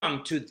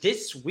To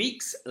this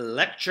week's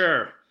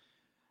lecture,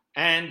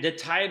 and the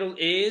title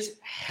is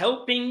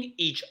Helping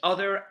Each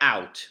Other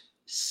Out.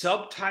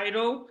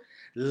 Subtitle,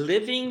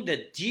 Living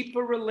the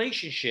Deeper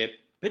Relationship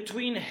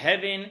Between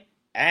Heaven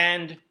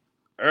and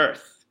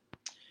Earth.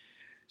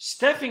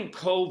 Stephen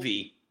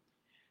Covey,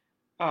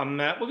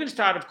 we're going to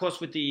start, of course,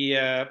 with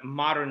the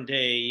modern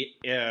day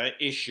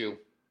issue.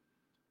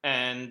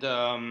 And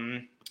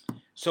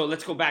so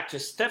let's go back to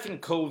Stephen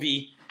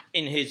Covey.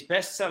 In his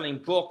best-selling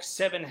book,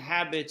 7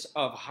 Habits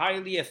of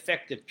Highly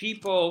Effective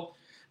People,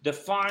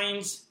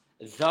 defines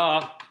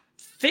the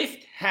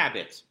 5th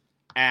habit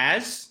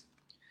as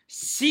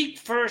seek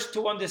first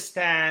to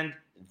understand,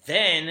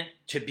 then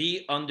to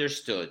be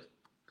understood.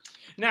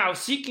 Now,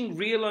 seeking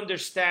real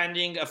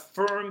understanding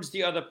affirms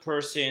the other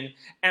person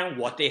and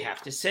what they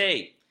have to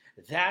say.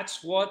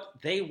 That's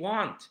what they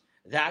want.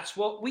 That's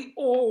what we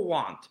all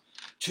want,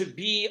 to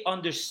be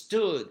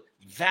understood,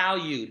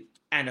 valued,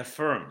 and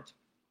affirmed.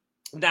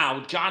 Now,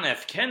 John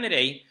F.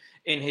 Kennedy,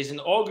 in his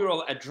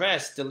inaugural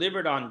address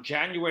delivered on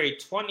January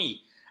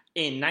 20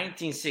 in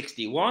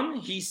 1961,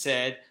 he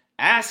said,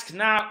 "Ask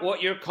not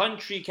what your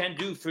country can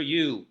do for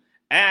you.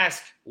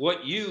 Ask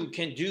what you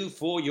can do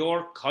for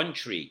your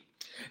country."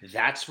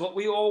 That's what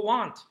we all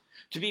want,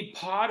 to be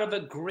part of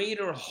a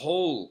greater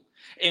whole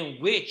in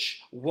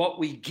which what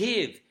we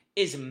give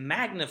is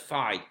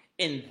magnified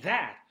in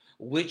that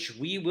which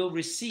we will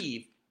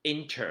receive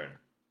in turn.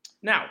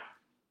 Now,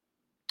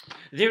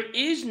 there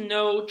is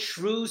no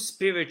true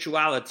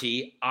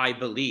spirituality, I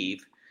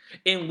believe,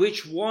 in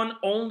which one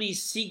only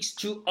seeks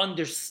to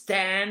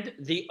understand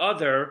the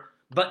other,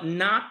 but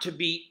not to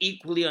be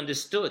equally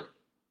understood,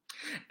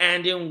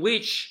 and in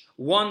which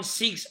one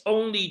seeks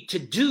only to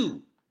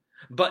do,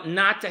 but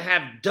not to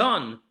have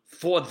done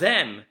for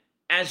them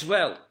as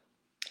well.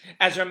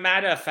 As a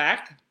matter of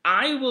fact,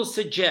 I will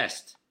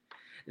suggest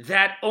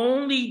that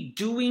only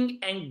doing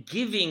and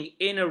giving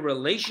in a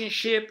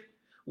relationship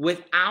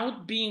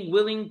without being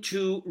willing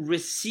to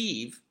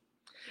receive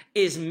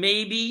is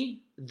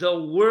maybe the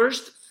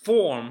worst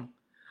form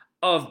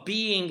of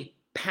being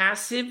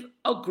passive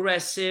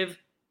aggressive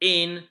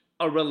in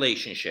a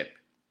relationship.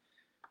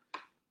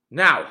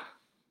 Now,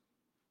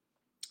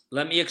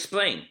 let me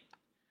explain.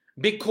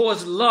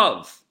 Because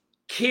love,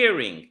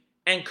 caring,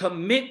 and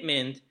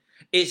commitment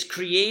is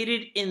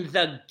created in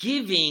the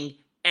giving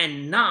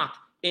and not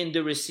in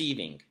the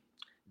receiving.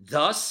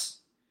 Thus,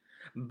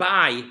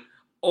 by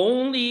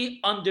only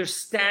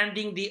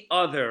understanding the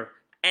other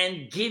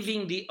and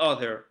giving the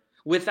other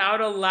without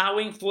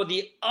allowing for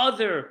the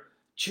other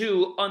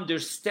to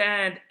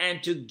understand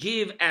and to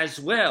give as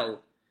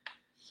well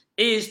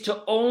is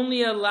to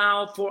only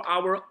allow for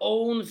our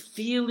own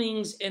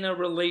feelings in a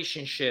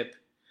relationship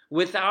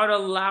without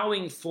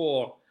allowing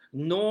for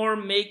nor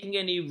making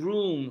any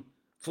room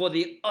for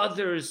the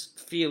other's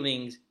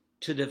feelings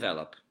to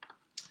develop.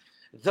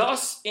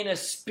 Thus, in a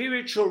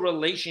spiritual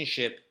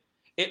relationship,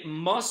 it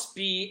must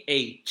be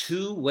a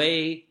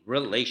two-way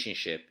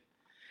relationship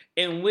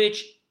in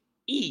which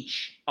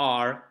each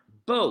are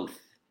both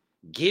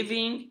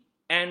giving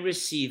and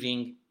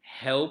receiving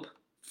help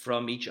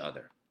from each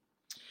other.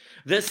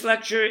 This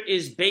lecture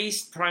is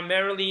based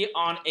primarily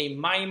on a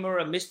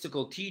maamor, a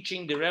mystical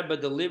teaching the Rebbe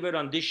delivered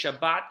on this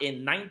Shabbat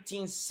in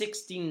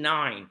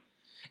 1969,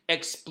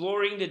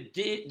 exploring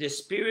the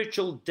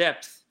spiritual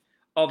depth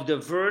of the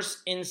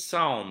verse in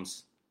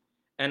Psalms,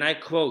 and I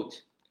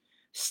quote,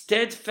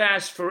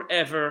 "Steadfast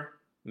forever,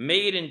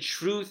 made in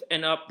truth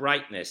and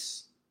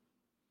uprightness,"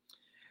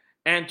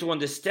 and to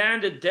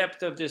understand the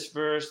depth of this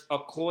verse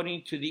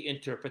according to the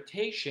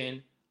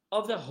interpretation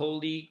of the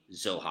Holy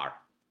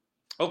Zohar.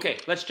 Okay,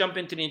 let's jump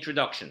into the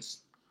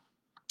introductions.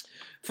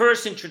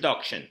 First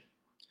introduction.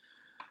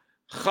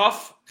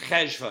 Chaf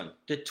Cheshvan,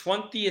 the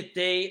 20th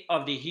day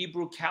of the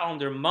Hebrew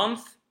calendar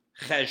month,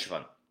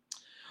 Cheshvan.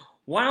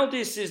 While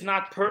this is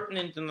not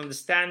pertinent in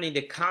understanding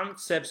the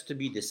concepts to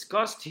be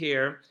discussed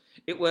here,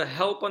 it will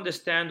help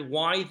understand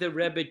why the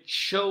Rebbe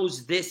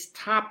chose this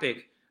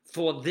topic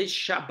for this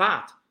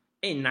Shabbat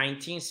in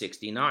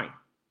 1969.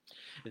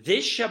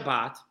 This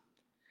Shabbat,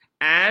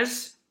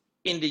 as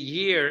in the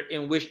year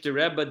in which the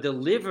Rebbe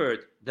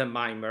delivered the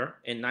maamor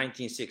in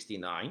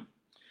 1969,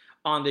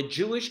 on the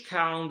Jewish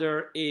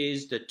calendar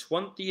is the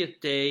 20th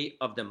day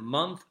of the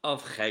month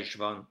of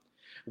Cheshvan,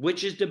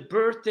 which is the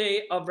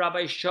birthday of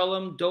Rabbi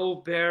Shalom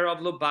Dov Ber of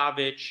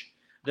Lubavitch,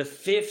 the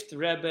 5th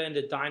Rebbe in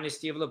the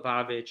dynasty of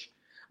Lubavitch,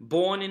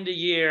 born in the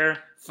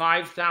year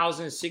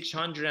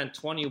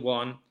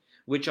 5621,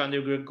 which on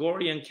the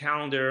Gregorian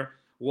calendar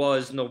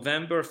was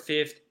November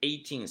 5th,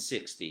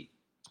 1860.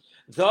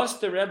 Thus,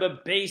 the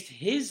Rebbe based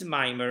his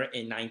maamor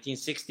in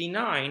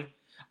 1969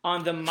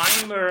 on the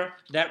maamor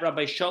that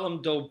Rabbi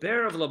Shalom Dov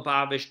Ber of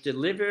Lubavitch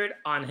delivered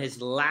on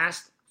his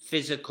last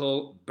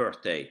physical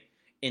birthday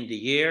in the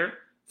year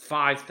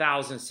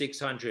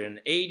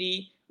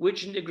 5680,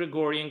 which in the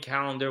Gregorian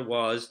calendar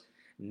was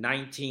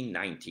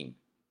 1919.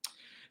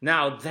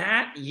 Now,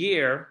 that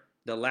year,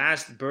 the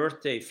last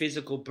birthday,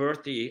 physical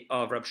birthday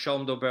of Rabbi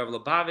Shalom Dov Ber of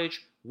Lubavitch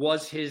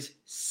was his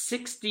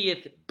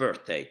 60th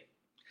birthday.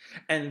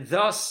 And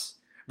thus,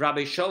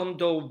 Rabbi Shalom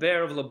Dov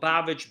Ber of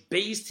Lubavitch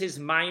based his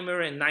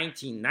maamor in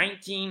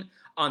 1919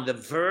 on the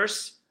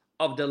verse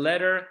of the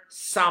letter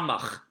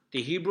Samach, the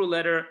Hebrew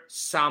letter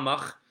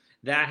Samach,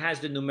 that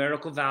has the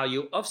numerical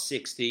value of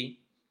 60,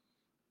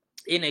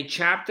 in a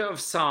chapter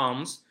of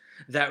Psalms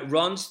that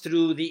runs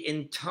through the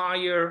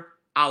entire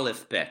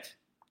Aleph Bet.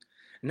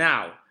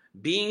 Now,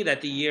 being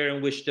that the year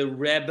in which the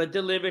Rebbe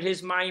delivered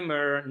his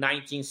maamor,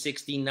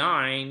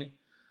 1969,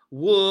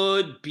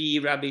 would be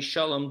Rabbi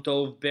Shalom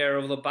Dov Ber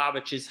of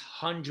Lubavitch's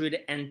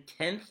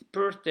 110th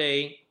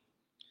birthday,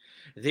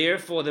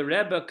 therefore the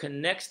Rebbe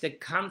connects the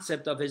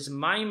concept of his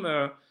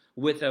maamor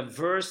with a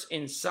verse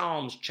in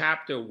Psalms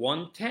chapter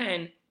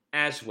 110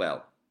 as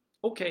well.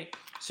 Okay,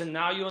 so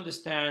now you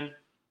understand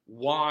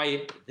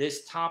why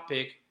this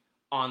topic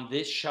on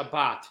this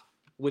Shabbat,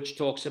 which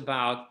talks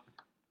about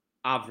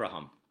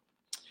Avraham.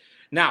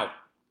 Now,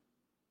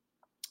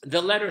 the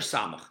letter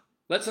Samach.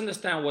 Let's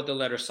understand what the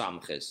letter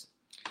Samach is.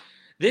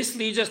 This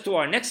leads us to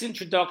our next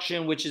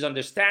introduction, which is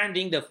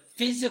understanding the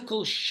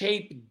physical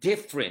shape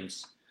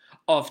difference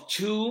of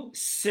two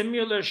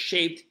similar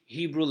shaped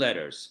Hebrew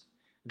letters,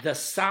 the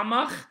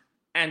Samach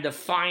and the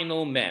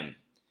final Mem.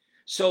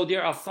 So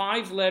there are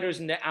 5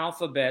 letters in the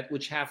alphabet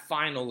which have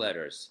final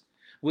letters,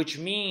 which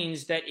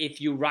means that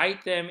if you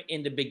write them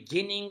in the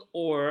beginning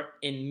or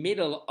in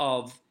middle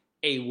of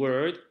a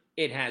word,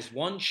 it has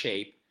one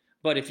shape,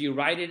 but if you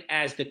write it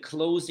as the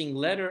closing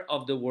letter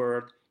of the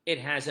word, it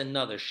has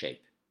another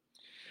shape.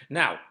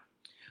 Now,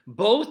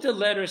 both the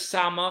letter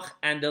Samach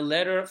and the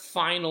letter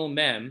final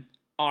Mem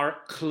are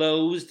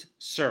closed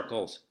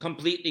circles,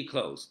 completely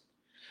closed.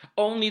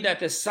 Only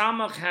that the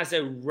Samach has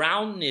a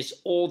roundness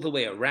all the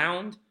way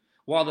around,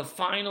 while the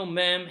final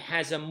Mem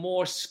has a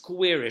more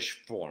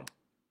squarish form.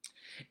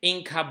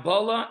 In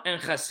Kabbalah and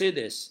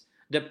Hasidus,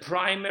 the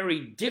primary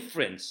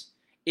difference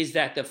is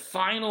that the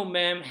final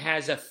Mem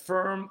has a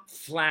firm,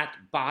 flat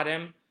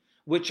bottom,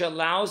 which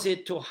allows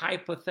it to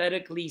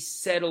hypothetically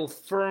settle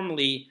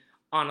firmly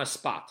on a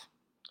spot,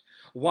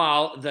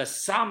 while the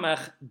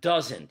Samach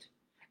doesn't,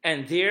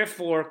 and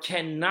therefore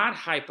cannot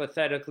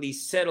hypothetically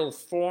settle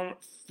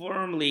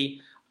firmly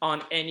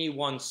on any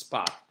one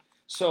spot.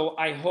 So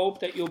I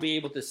hope that you'll be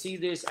able to see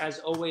this. As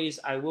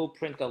always, I will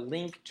print a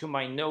link to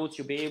my notes.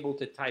 You'll be able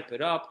to type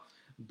it up.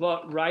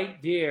 But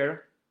right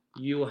there,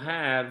 you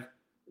have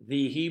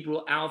the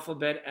Hebrew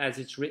alphabet as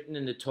it's written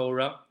in the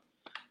Torah.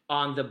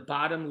 On the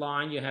bottom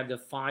line, you have the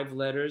 5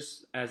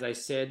 letters, as I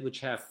said,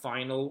 which have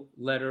final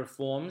letter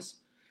forms.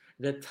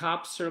 The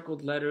top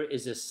circled letter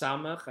is a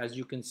Samach. As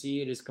you can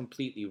see, it is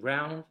completely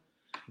round.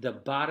 The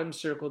bottom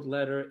circled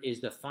letter is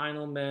the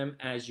final Mem.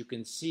 As you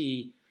can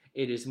see,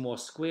 it is more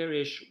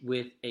squarish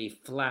with a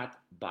flat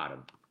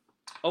bottom.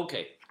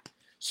 Okay,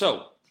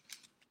 so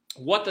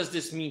what does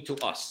this mean to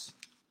us?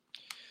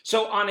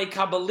 So on a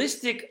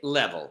Kabbalistic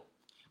level,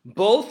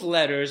 both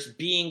letters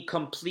being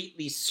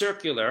completely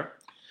circular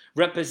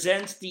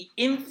represents the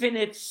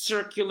infinite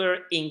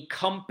circular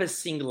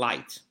encompassing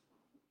light,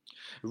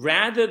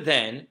 rather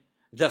than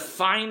the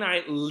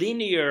finite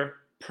linear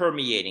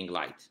permeating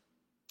light.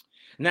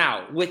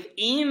 Now,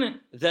 within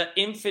the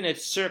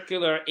infinite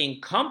circular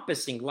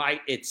encompassing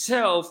light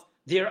itself,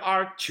 there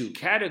are 2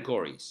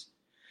 categories: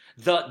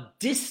 the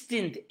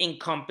distant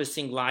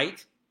encompassing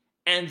light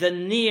and the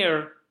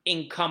near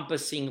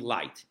encompassing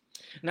light.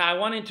 Now, I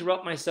want to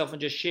interrupt myself and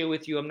just share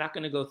with you, I'm not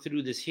going to go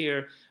through this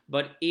here,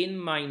 but in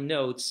my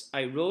notes,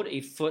 I wrote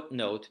a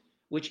footnote,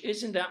 which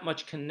isn't that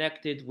much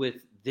connected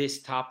with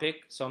this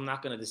topic, so I'm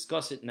not going to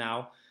discuss it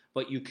now,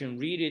 but you can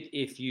read it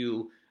if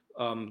you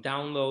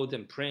download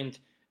and print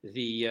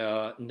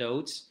the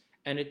notes.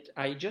 And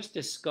I just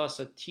discussed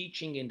a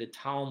teaching in the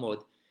Talmud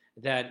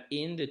that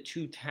in the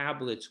 2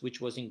 tablets,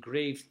 which was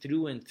engraved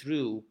through and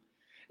through,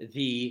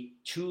 the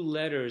 2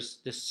 letters,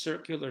 the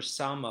circular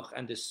Samach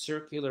and the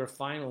circular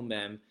final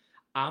Mem,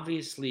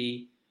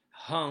 obviously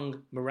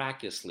hung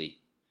miraculously.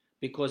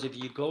 Because if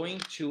you're going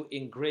to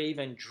engrave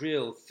and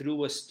drill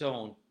through a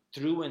stone,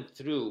 through and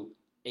through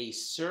a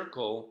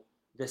circle,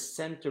 the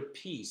center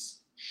piece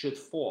should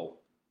fall.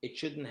 It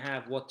shouldn't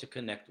have what to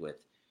connect with.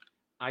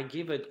 I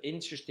give an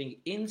interesting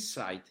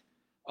insight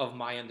of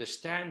my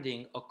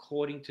understanding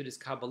according to this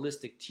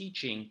Kabbalistic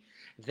teaching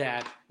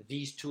that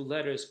these 2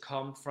 letters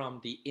come from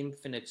the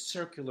infinite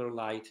circular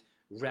light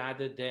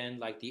rather than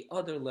like the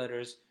other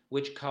letters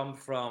which come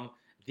from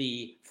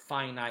the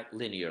finite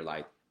linear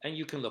light. And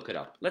you can look it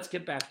up. Let's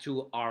get back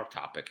to our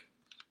topic.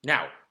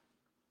 Now,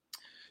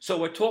 so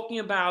we're talking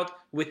about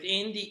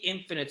within the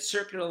infinite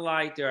circular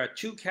light, there are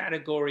 2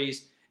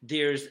 categories.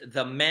 There's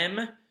the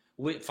Mem,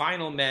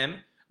 final Mem,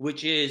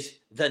 which is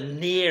the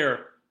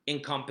near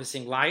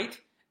encompassing light.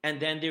 And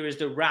then there is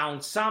the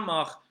round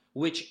Samach,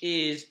 which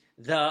is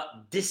the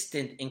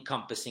distant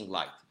encompassing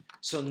light.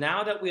 So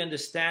now that we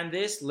understand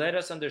this, let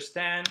us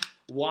understand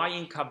why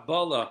in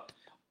Kabbalah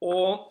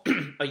all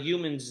a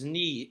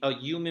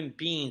human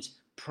being's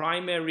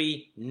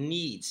primary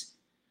needs,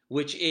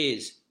 which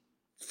is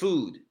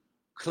food,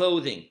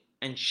 clothing,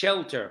 and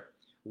shelter,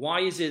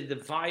 why is it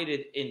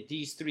divided in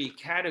these 3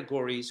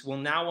 categories? We'll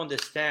now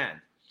understand.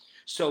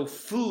 So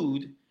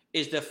food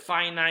is the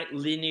finite,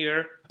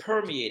 linear,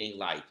 permeating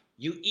light.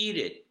 You eat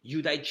it,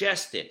 you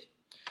digest it.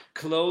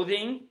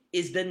 Clothing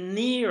is the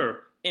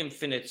near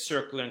infinite,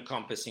 circular,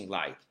 encompassing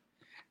light.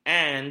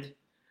 And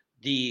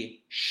the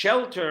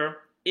shelter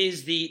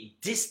is the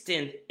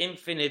distant,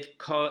 infinite,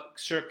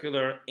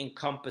 circular,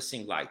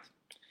 encompassing light.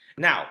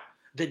 Now,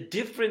 the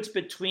difference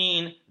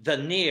between the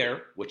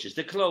near, which is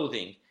the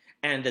clothing,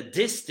 and the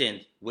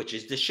distant, which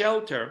is the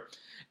shelter,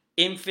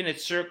 infinite,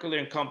 circular,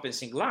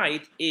 encompassing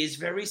light, is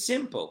very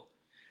simple.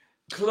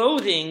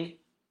 Clothing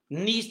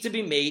needs to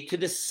be made to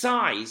the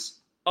size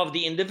of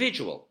the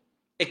individual.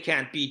 It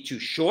can't be too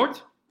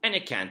short, and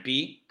it can't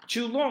be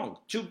too long,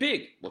 too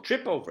big. We'll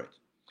trip over it.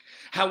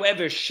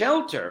 However,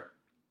 shelter,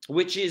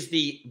 which is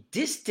the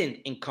distant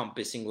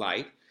encompassing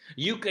light,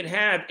 you can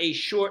have a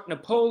short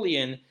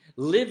Napoleon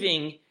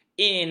living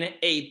in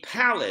a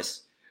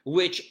palace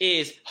which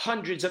is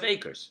hundreds of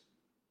acres.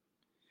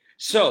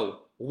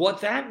 So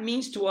what that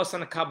means to us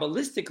on a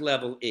Kabbalistic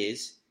level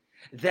is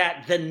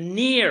that the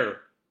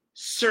near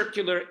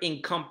circular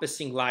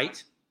encompassing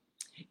light,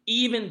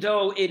 even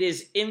though it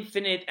is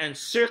infinite and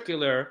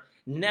circular,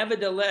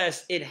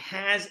 nevertheless it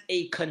has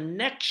a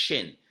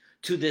connection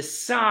to the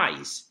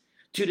size,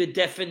 to the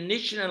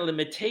definition and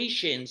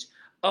limitations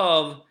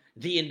of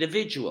the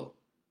individual.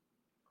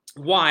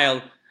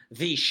 While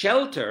the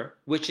shelter,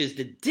 which is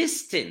the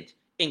distant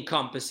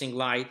encompassing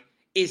light,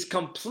 is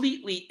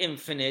completely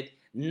infinite,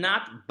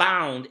 not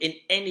bound in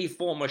any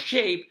form or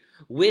shape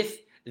with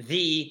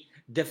the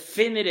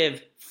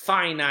definitive,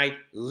 finite,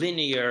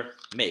 linear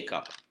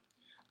makeup.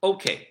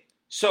 Okay,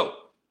 so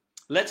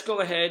let's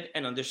go ahead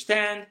and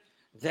understand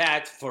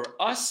that for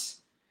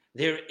us,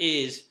 there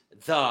is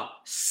the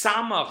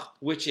samach,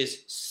 which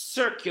is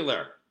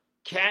circular,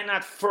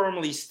 cannot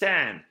firmly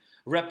stand,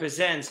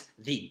 represents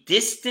the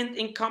distant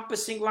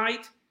encompassing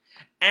light,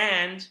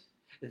 and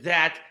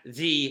that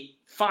the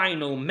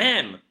final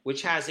mem,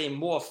 which has a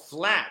more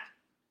flat,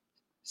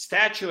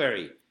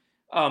 stationary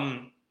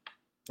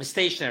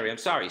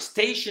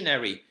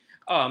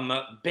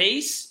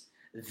base,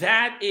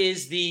 that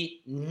is the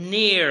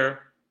near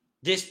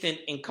distant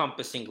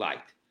encompassing light.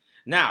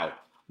 Now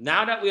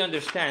that we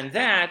understand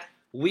that,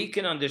 we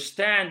can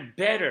understand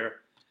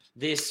better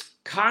this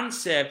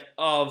concept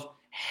of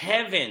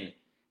heaven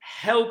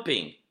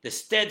helping the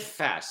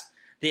steadfast,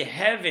 the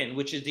heaven,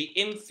 which is the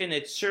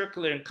infinite,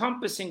 circular,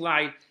 encompassing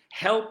light,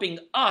 helping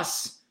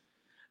us,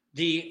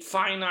 the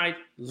finite,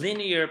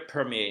 linear,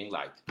 permeating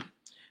light.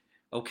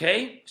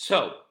 Okay,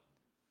 so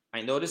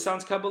I know this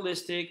sounds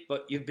Kabbalistic,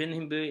 but you've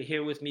been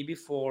here with me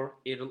before.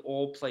 It'll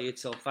all play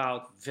itself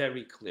out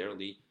very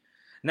clearly.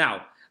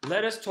 Now,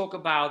 let us talk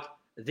about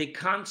the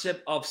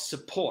concept of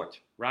support,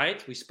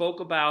 right? We spoke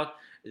about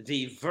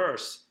the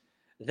verse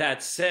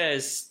that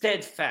says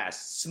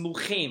steadfast,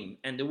 smuchim,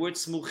 and the word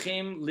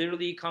smuchim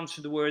literally comes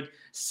from the word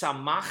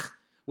samach,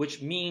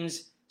 which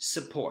means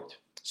support.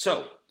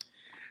 So,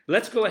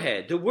 let's go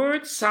ahead. The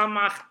word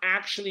samach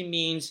actually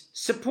means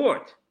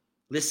support,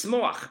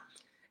 lismoach.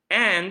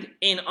 And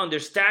in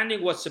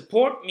understanding what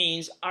support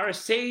means, our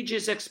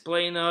sages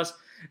explain us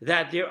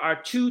that there are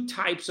two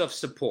types of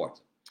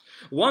support.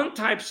 One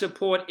type of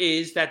support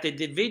is that the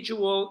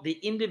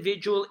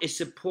individual is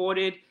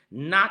supported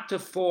not to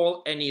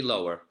fall any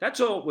lower. That's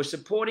all. We're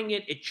supporting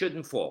it. It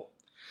shouldn't fall.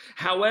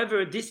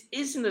 However, this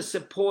isn't a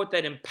support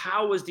that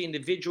empowers the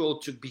individual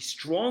to be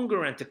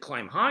stronger and to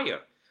climb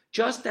higher,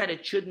 just that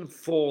it shouldn't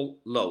fall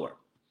lower.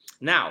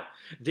 Now,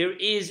 there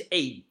is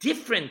a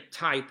different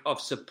type of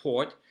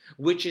support,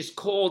 which is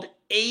called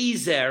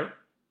azer,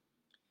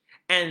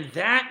 and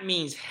that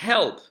means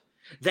help.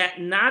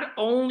 That not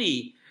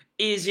only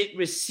is it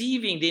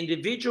receiving, the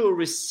individual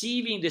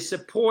receiving the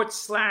support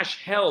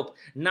 / help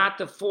not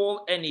to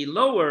fall any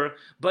lower,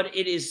 but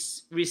it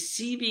is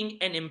receiving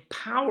an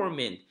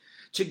empowerment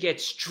to get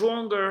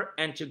stronger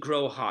and to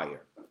grow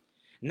higher.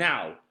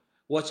 Now,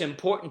 what's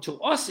important to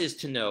us is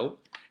to know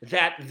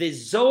that the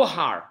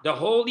Zohar, the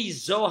Holy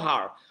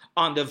Zohar,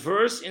 on the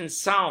verse in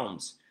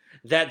Psalms,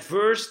 that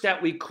verse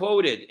that we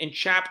quoted in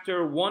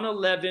chapter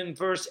 111,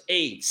 verse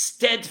 8,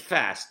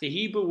 steadfast, the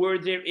Hebrew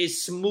word there is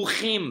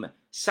smuchim,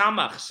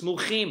 samach,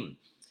 smuchim,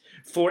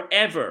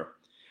 forever,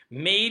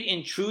 made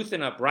in truth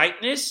and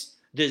uprightness.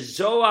 The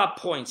Zohar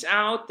points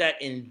out that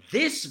in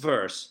this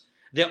verse,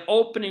 the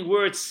opening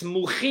word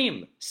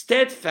smuchim,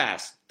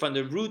 steadfast, from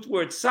the root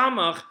word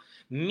samach,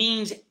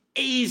 means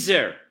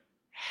azer,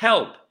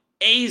 help,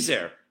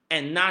 azer,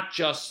 and not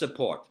just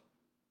support.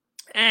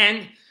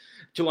 And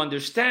to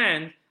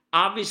understand,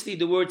 obviously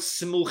the word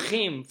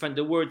smuchim from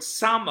the word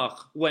samach,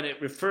 when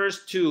it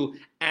refers to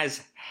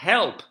as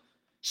help,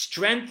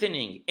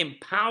 strengthening,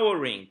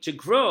 empowering, to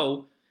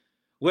grow,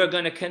 we're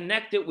going to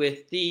connect it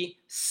with the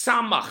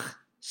samach.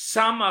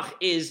 Samach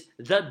is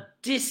the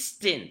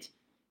distant,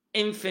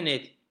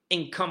 infinite,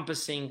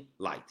 encompassing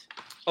light.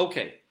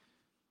 Okay,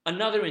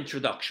 another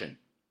introduction.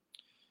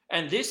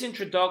 And this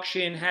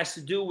introduction has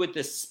to do with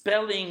the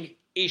spelling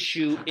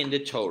issue in the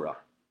Torah.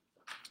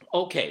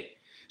 Okay,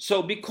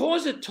 so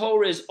because the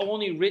Torah is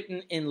only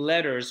written in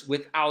letters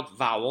without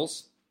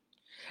vowels,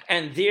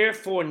 And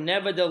therefore,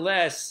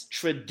 nevertheless,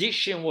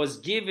 tradition was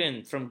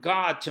given from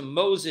God to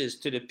Moses,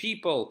 to the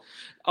people,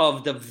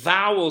 of the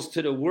vowels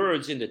to the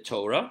words in the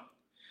Torah.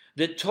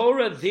 The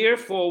Torah,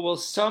 therefore, will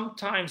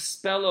sometimes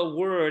spell a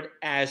word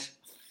as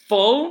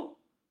full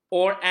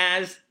or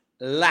as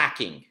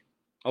lacking.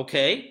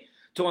 Okay?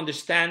 To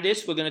understand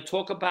this, we're going to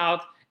talk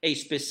about a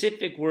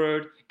specific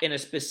word in a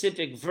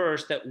specific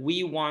verse that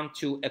we want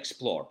to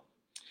explore.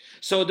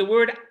 So the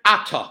word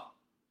atah,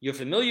 you're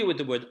familiar with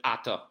the word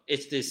atah.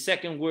 It's the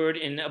second word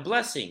in a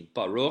blessing.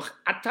 Baruch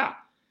atah.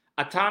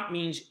 Atah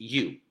means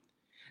you.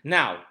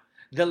 Now,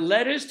 the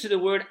letters to the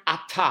word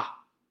atah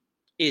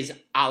is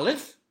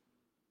aleph,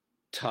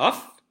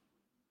 taf,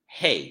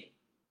 hey.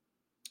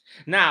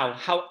 Now,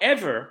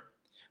 however,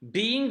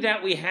 being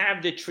that we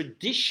have the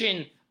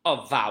tradition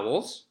of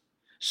vowels,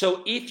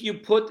 so if you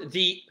put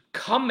the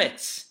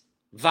kametz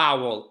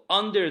vowel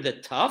under the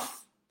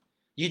taf,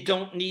 you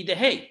don't need the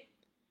hey,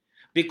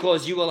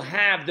 because you will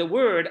have the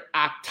word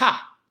atah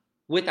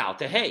without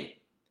the hey.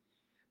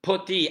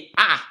 Put the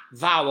ah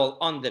vowel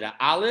under the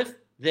aleph,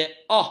 the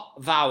oh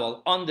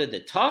vowel under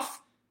the taf,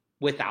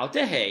 without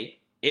the hey,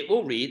 it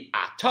will read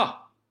atah.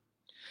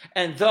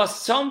 And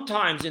thus,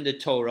 sometimes in the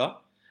Torah,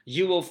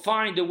 you will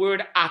find the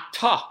word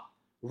atah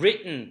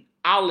written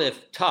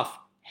aleph, taf,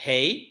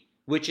 hey,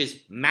 which is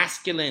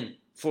masculine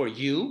for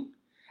you.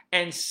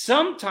 And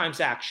sometimes,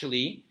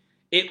 actually,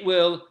 it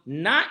will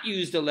not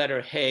use the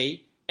letter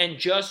hey and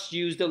just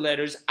use the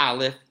letters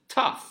aleph,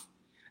 taf.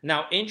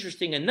 Now,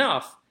 interesting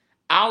enough,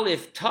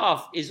 aleph,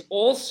 taf is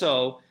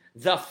also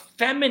the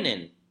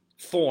feminine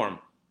form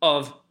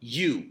of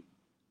you,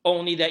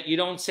 only that you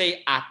don't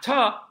say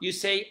atah, you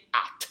say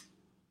at.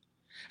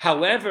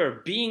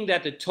 However, being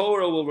that the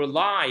Torah will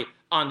rely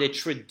on the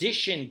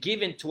tradition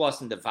given to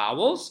us in the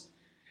vowels,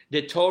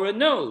 the Torah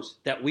knows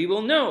that we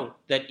will know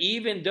that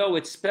even though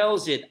it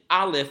spells it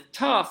aleph,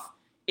 taf,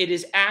 it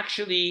is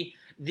actually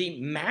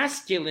the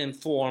masculine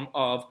form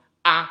of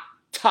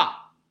atah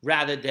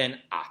rather than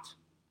at.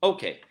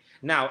 Okay,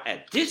 now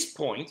at this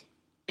point,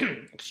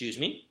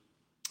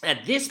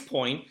 at this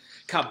point,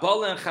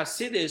 Kabbalah and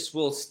Hasidus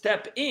will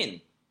step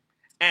in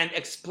and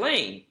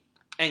explain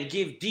and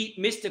give deep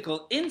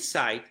mystical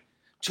insight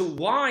to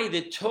why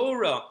the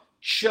Torah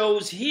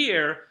chose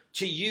here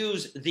to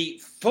use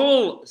the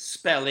full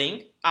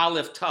spelling,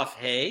 aleph, taf,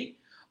 hey,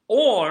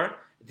 or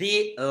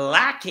the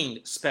lacking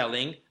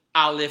spelling,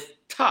 aleph,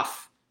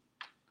 taf.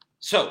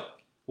 So,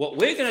 what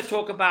we're going to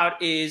talk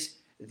about is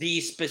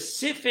the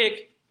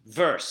specific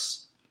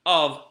verse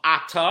of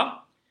atah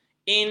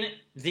in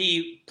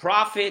the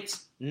prophet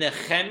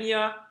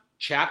Nehemiah,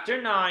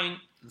 chapter 9,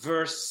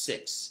 verse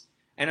 6.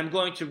 And I'm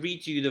going to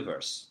read to you the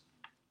verse.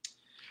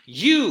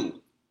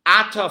 You,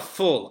 atah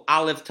full,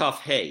 aleph, taf,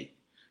 hey,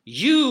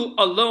 you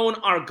alone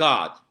are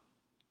God.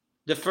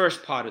 The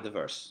first part of the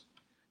verse.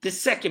 The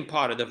second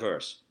part of the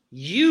verse.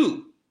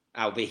 You,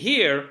 over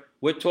here,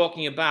 we're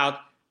talking about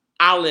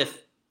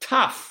aleph,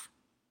 taf,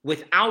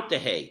 without the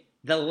hey,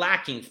 the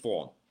lacking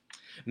form.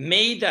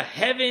 Made the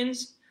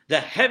heavens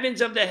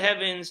of the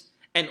heavens,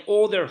 and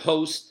all their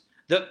host,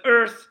 the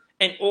earth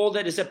and all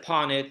that is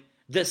upon it,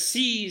 the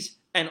seas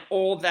and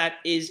all that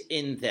is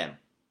in them.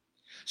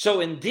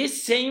 So in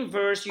this same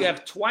verse, you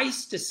have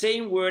twice the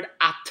same word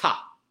atah.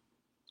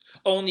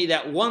 Only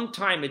that one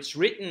time it's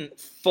written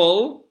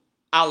full,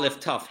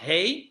 aleph, taf,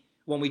 hey,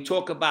 when we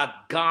talk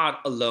about God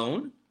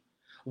alone.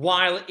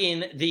 While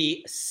in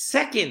the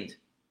second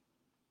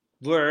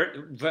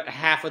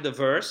half of the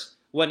verse,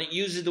 when it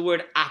uses the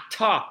word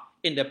atah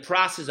in the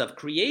process of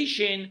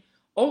creation,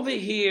 over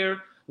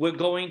here we're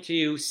going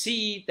to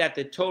see that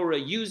the Torah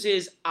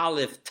uses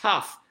aleph,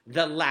 taf,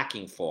 the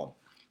lacking form.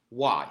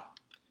 Why?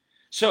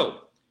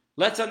 So,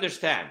 let's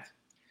understand.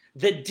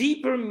 The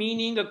deeper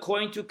meaning,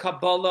 according to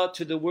Kabbalah,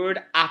 to the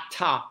word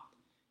atah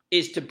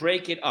is to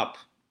break it up.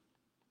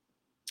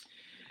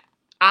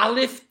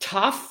 Aleph,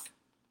 taf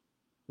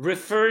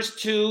refers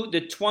to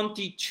the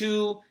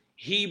 22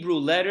 Hebrew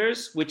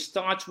letters, which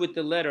starts with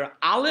the letter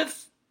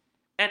aleph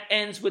and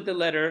ends with the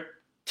letter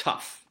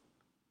taf.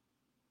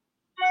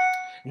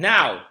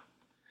 Now,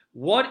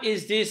 what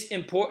is this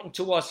important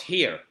to us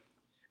here?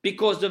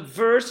 Because the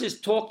verse is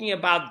talking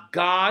about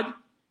God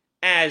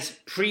as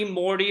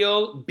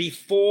primordial,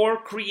 before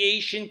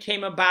creation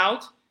came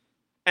about.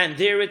 And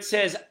there it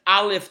says,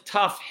 aleph,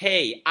 taf,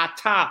 hey,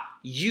 atah,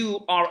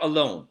 you are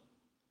alone.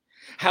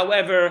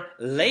 However,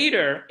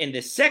 later in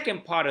the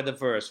second part of the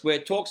verse, where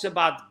it talks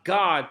about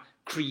God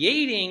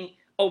creating,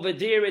 over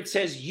there it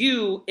says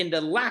you in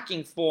the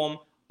lacking form,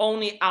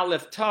 only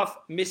aleph, taf,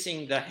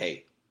 missing the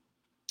hey.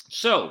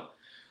 So,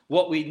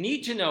 what we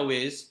need to know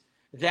is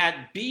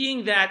that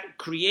being that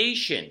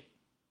creation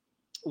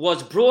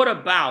was brought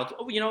about,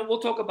 we'll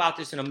talk about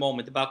this in a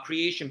moment, about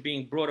creation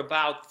being brought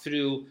about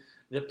through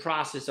the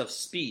process of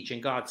speech.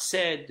 And God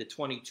said the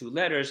 22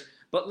 letters,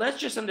 but let's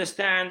just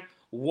understand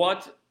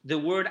what the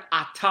word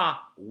atah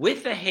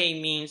with a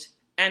hey means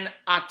and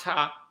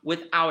atah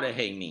without a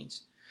hey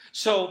means.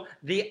 So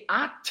the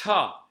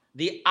atah,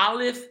 the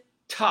aleph,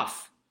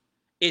 taf,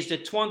 is the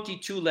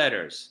 22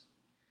 letters.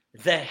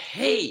 The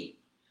hey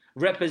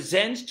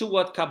represents to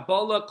what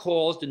Kabbalah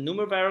calls the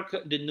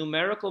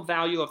numerical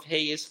value of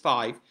Hey is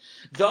 5.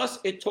 Thus,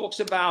 it talks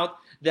about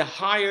the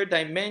higher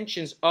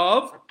dimensions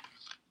of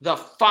the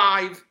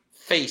 5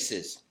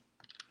 faces.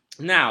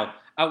 Now,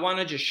 I want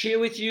to just share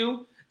with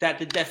you that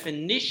the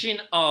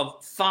definition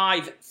of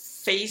 5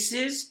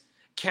 faces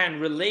can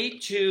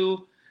relate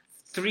to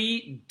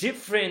 3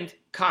 different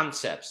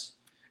concepts.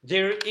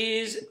 There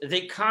is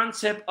the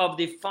concept of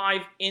the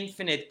 5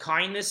 infinite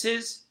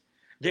kindnesses.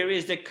 There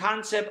is the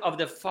concept of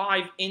the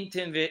 5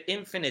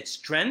 infinite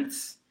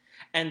strengths.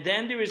 And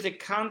then there is the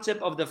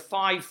concept of the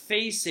 5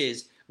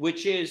 faces,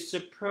 which is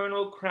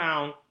supernal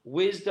crown,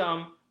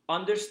 wisdom,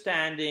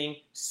 understanding,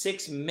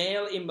 6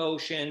 male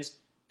emotions,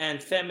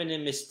 and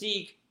feminine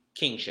mystique,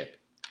 kingship.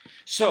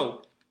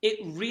 So it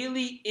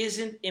really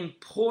isn't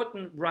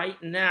important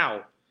right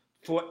now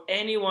for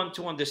anyone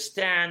to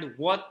understand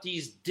what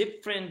these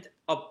different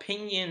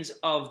opinions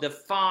of the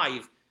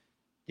 5,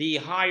 the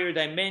higher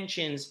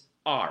dimensions,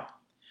 are.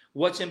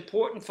 What's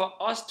important for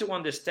us to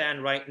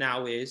understand right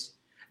now is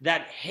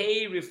that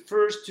Hey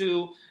refers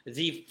to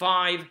the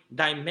 5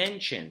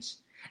 dimensions.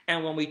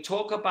 And when we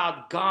talk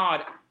about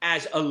God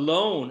as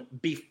alone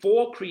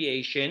before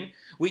creation,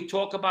 we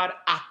talk about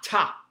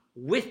Ata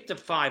with the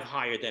 5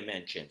 higher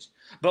dimensions.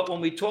 But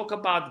when we talk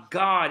about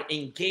God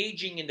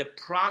engaging in the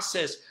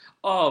process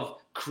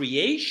of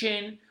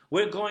creation,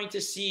 we're going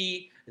to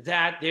see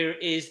that there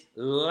is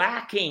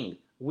lacking.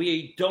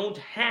 We don't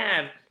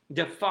have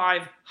the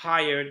 5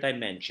 higher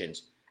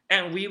dimensions.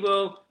 And we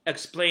will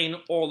explain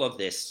all of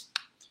this.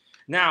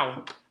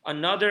 Now,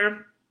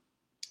 another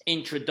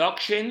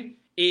introduction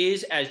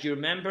is, as you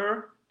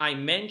remember, I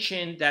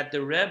mentioned that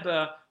the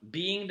Rebbe,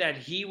 being that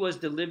he was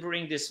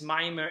delivering this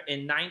maamor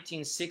in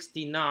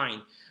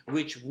 1969,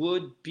 which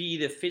would be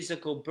the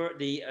physical birth,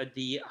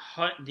 the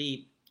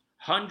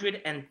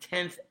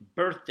 110th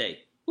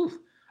birthday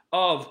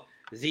of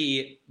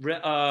the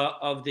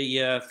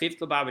 5th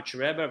Lubavitch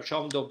Rebbe, of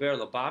Shalom Dober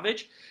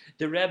Lubavitch,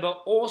 the Rebbe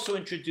also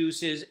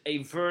introduces a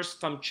verse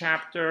from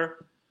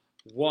chapter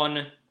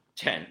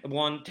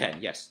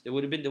 110. Yes, it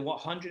would have been the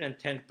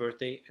 110th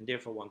birthday, and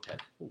therefore 110.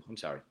 I'm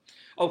sorry.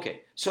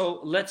 Okay,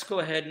 so let's go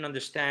ahead and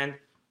understand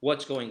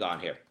what's going on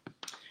here.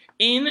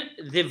 In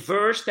the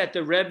verse that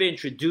the Rebbe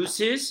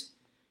introduces,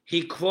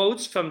 he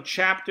quotes from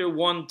chapter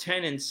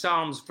 110 in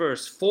Psalms,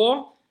 verse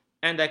 4,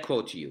 and I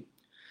quote to you.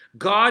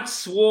 God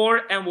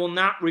swore and will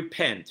not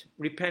repent.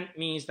 Repent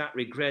means not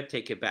regret,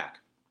 take it back.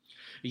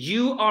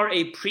 You are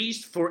a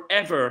priest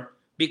forever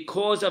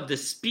because of the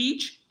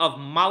speech of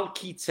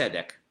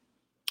Melchizedek.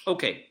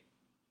 Okay,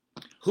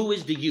 who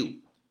is the you?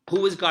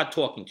 Who is God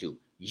talking to?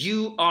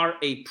 You are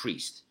a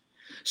priest.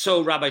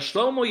 So Rabbi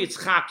Shlomo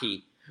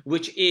Yitzchaki,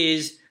 which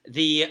is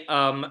the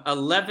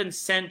 11th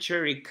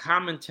century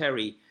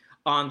commentary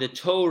on the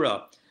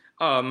Torah,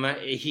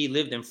 he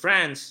lived in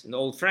France, in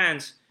old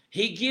France,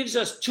 he gives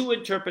us 2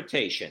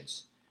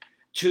 interpretations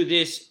to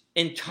this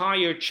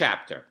entire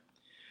chapter.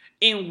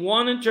 In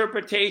one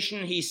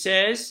interpretation, he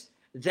says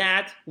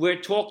that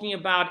we're talking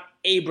about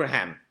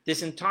Abraham.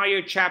 This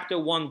entire chapter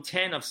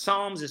 110 of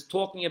Psalms is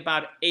talking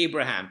about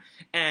Abraham.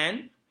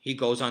 And he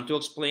goes on to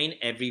explain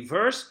every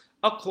verse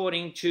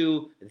according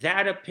to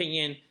that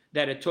opinion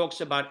that it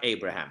talks about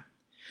Abraham.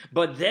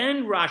 But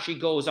then Rashi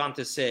goes on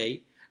to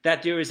say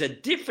that there is a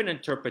different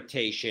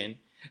interpretation,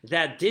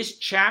 that this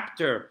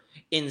chapter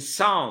in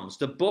Psalms,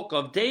 the book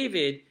of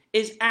David,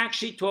 is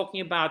actually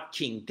talking about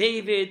King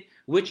David,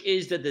 which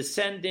is the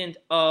descendant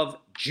of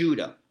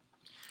Judah.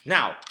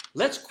 Now,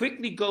 let's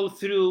quickly go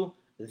through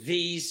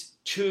these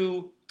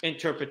 2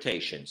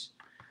 interpretations.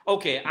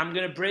 Okay, I'm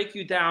going to break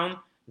you down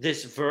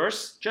this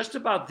verse, just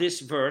about this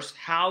verse,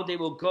 how they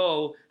will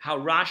go, how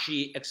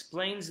Rashi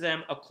explains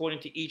them according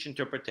to each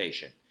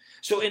interpretation.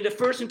 So in the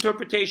first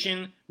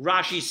interpretation,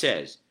 Rashi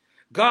says,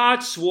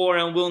 God swore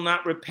and will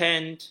not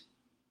repent.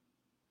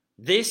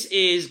 This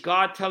is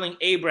God telling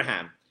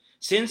Abraham,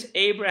 since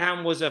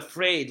Abraham was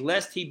afraid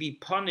lest he be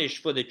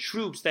punished for the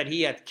troops that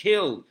he had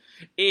killed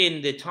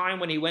in the time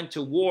when he went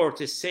to war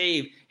to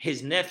save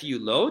his nephew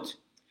Lot,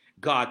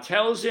 God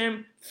tells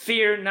him,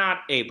 fear not,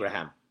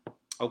 Abraham.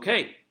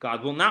 Okay,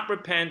 God will not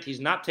repent. He's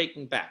not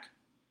taking back.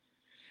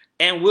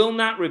 And will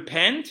not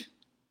repent,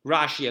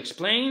 Rashi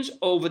explains,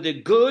 over the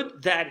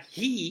good that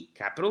he,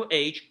 capital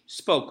H,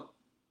 spoke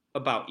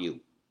about you.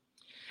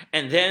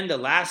 And then the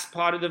last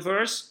part of the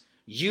verse,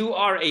 you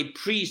are a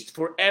priest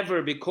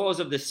forever because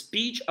of the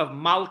speech of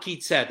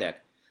Melchizedek.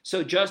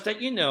 So just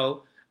that you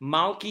know,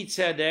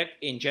 Melchizedek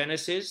in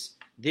Genesis,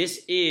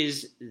 this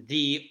is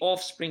the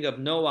offspring of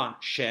Noah,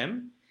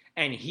 Shem,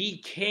 and he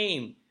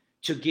came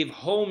to give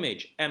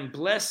homage and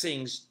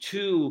blessings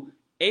to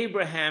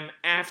Abraham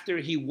after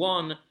he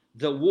won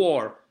the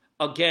war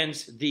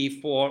against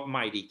the 4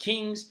 mighty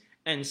kings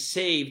and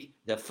saved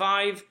the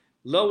 5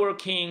 lower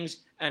kings,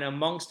 and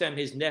amongst them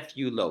his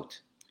nephew Lot.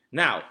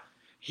 Now,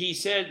 he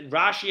said,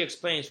 Rashi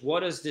explains,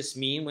 what does this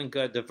mean when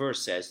the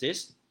verse says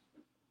this?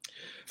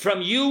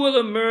 From you will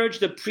emerge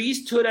the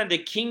priesthood and the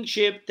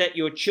kingship that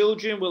your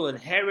children will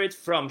inherit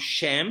from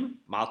Shem,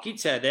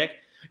 Melchizedek,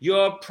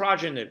 your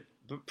progenitor.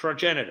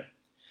 progenitor.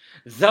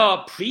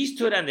 The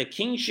priesthood and the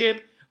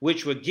kingship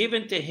which were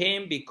given to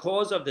him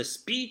because of the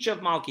speech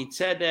of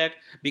Melchizedek,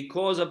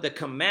 because of the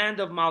command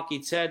of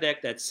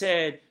Melchizedek that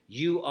said,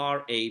 you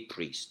are a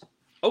priest.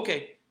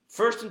 Okay,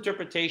 first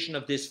interpretation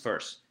of this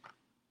verse.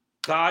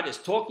 God is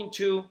talking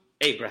to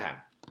Abraham.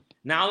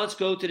 Now let's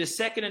go to the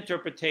second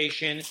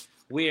interpretation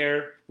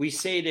where we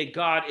say that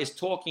God is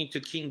talking to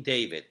King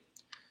David.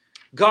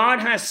 God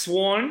has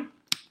sworn.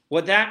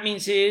 What that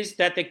means is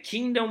that the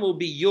kingdom will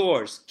be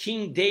yours,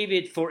 King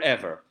David,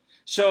 forever.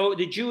 So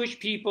the Jewish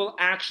people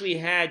actually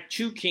had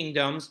two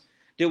kingdoms.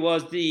 There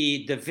was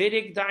the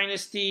Davidic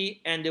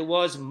dynasty and there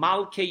was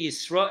Malkei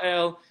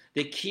Yisrael,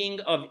 the king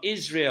of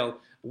Israel.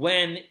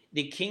 When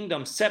the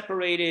kingdom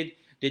separated,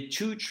 the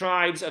two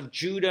tribes of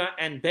Judah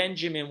and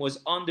Benjamin was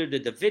under the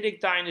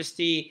Davidic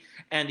dynasty,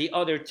 and the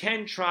other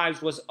 10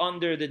 tribes was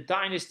under the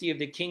dynasty of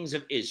the kings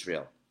of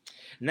Israel.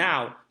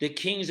 Now, the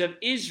kings of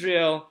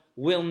Israel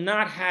will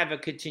not have a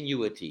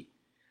continuity.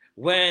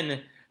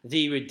 When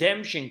the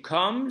redemption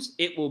comes,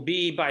 it will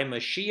be by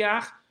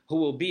Mashiach, who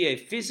will be a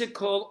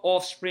physical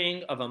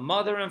offspring of a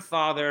mother and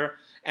father,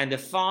 and the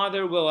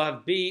father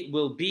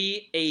will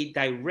be a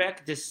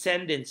direct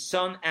descendant,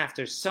 son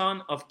after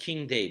son of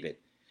King David.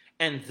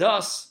 And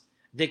thus,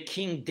 the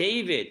King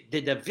David, the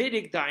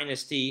Davidic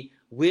dynasty,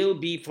 will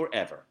be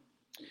forever.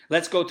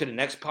 Let's go to the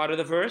next part of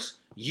the verse.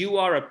 You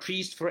are a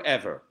priest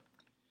forever.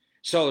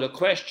 So the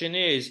question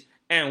is,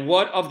 and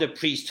what of the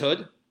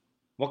priesthood?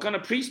 What kind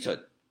of priesthood?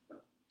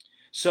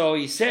 So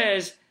he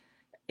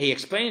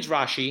explains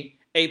Rashi,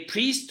 a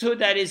priesthood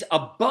that is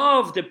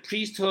above the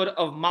priesthood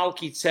of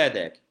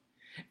Melchizedek.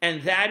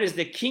 And that is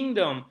the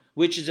kingdom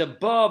which is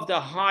above the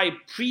high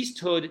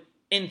priesthood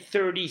in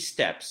 30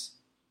 steps.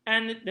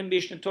 And the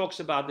Mishnah talks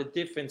about the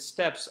different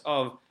steps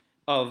of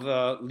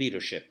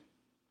leadership.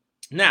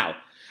 Now,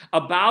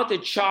 about the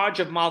charge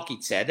of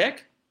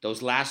Melchizedek,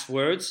 those last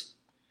words.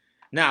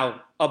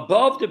 Now,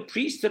 above the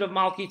priesthood of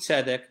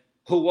Melchizedek,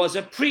 who was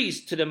a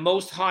priest to the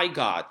Most High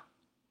God.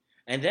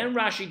 And then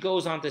Rashi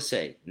goes on to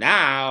say,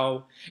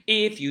 now,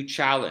 if you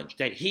challenge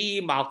that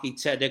he,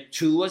 Melchizedek,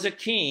 too was a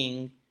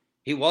king,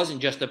 he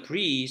wasn't just a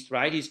priest,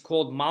 right? He's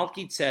called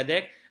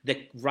Melchizedek,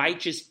 the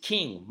righteous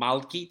king,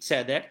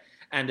 Melchizedek,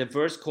 and the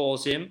verse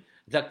calls him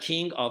the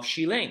king of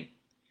Shilem.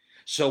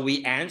 So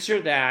we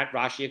answer that,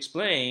 Rashi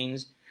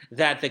explains,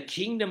 that the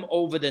kingdom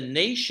over the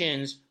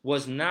nations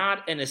was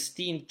not an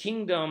esteemed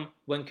kingdom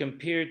when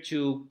compared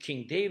to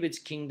King David's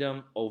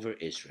kingdom over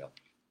Israel.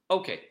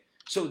 Okay,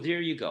 so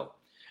there you go.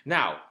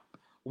 Now,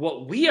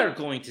 what we are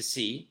going to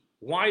see,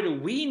 why do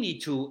we need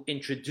to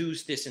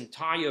introduce this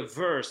entire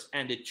verse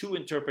and the two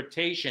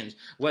interpretations,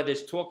 whether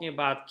it's talking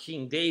about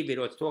King David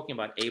or it's talking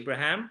about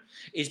Abraham,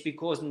 is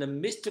because in the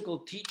mystical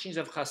teachings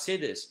of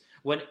Hasidus,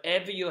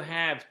 whenever you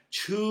have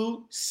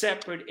two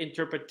separate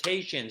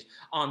interpretations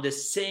on the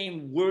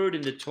same word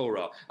in the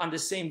Torah, on the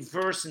same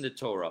verse in the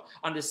Torah,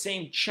 on the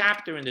same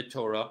chapter in the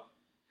Torah,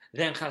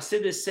 then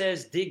Hasidus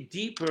says, dig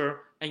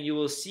deeper, and you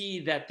will see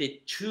that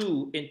the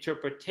two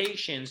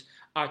interpretations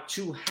are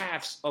two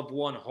halves of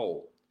one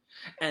whole.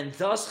 And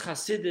thus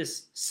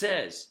Hasidus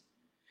says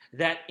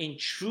that in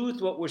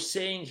truth what we're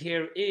saying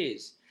here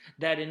is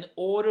that in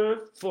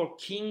order for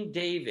King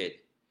David,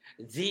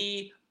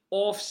 the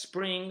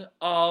offspring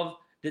of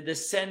the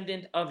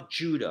descendant of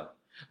Judah,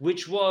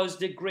 which was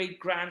the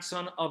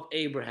great-grandson of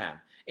Abraham,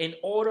 in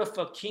order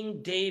for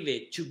King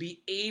David to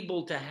be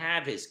able to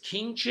have his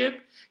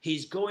kingship,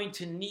 he's going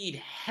to need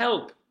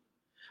help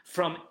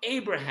from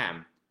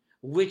Abraham,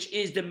 which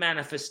is the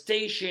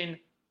manifestation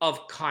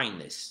of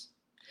kindness.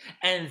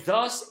 And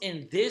thus,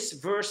 in this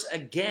verse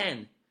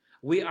again,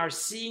 we are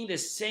seeing the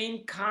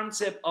same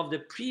concept of the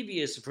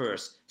previous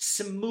verse,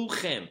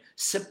 semuchim,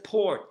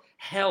 support,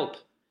 help,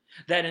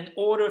 that in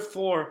order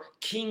for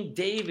King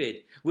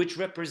David, which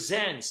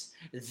represents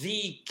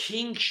the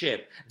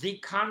kingship, the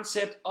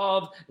concept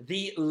of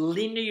the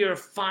linear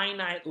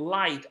finite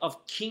light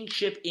of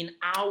kingship in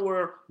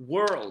our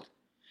world,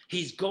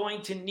 he's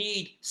going to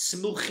need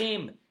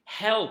smuchim,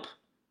 help,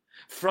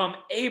 from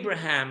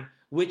Abraham,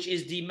 which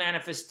is the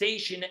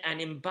manifestation and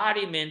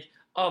embodiment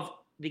of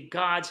the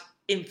God's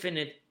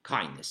infinite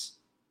kindness.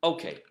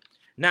 Okay,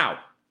 now,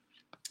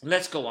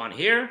 let's go on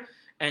here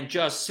and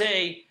just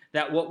say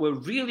that what we're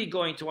really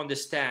going to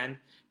understand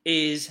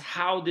is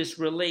how this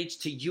relates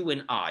to you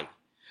and I,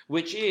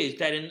 which is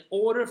that in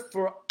order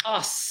for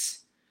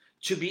us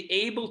to be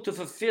able to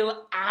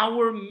fulfill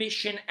our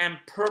mission and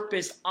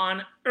purpose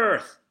on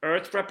earth,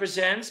 earth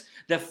represents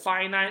the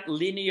finite,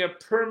 linear,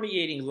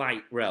 permeating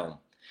light realm.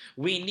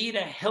 We need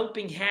a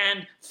helping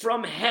hand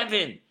from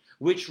heaven,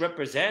 which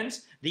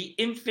represents the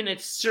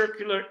infinite,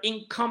 circular,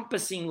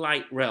 encompassing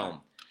light realm.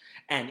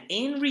 And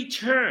in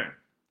return,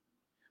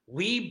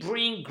 we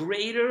bring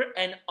greater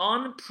and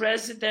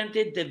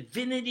unprecedented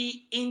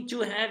divinity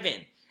into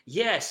heaven.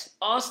 Yes,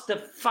 us, the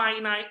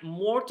finite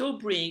mortal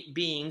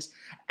beings,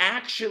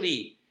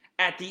 actually,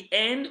 at the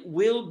end,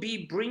 will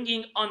be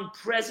bringing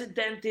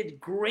unprecedented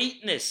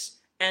greatness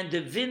and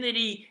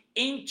divinity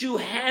into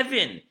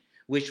heaven,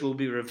 which will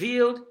be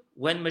revealed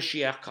when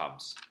Mashiach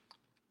comes.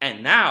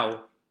 And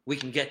now we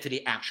can get to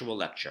the actual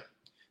lecture.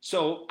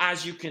 So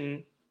as you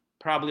can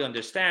probably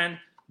understand,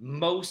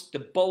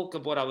 the bulk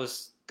of what I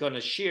was going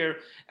to share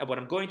and what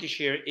I'm going to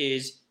share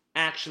is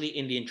actually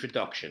in the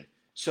introduction.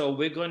 So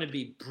we're going to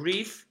be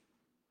brief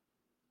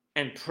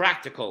and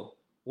practical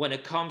when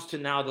it comes to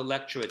now the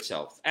lecture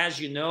itself. As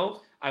you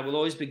know, I will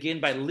always begin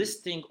by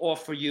listing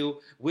off for you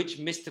which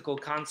mystical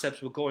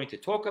concepts we're going to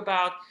talk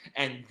about,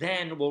 and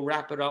then we'll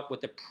wrap it up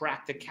with the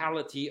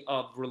practicality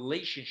of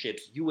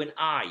relationships, you and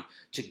I,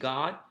 to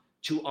God,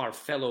 to our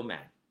fellow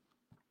man.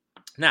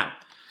 Now,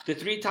 the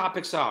three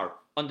topics are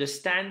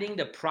understanding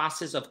the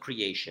process of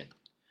creation.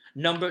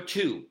 Number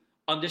 2,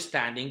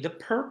 understanding the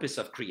purpose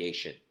of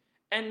creation.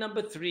 And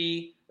number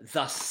 3,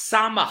 the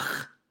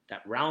samach,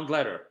 that round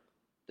letter,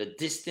 the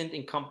distant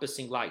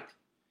encompassing light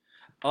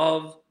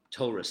of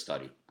Torah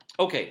study.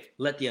 Okay,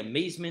 let the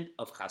amazement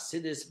of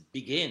Hasidus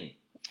begin.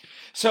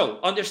 So,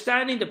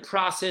 understanding the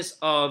process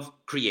of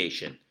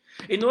creation.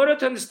 In order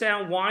to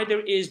understand why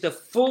there is the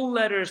full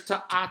letters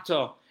to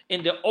Ata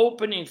in the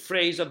opening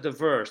phrase of the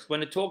verse,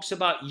 when it talks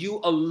about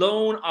you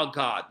alone are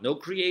God, no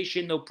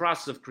creation, no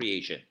process of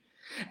creation.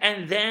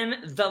 And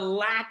then the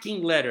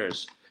lacking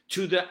letters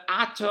to the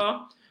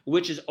Ata,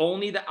 which is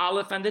only the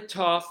Aleph and the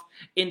Taf,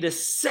 in the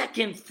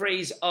second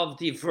phrase of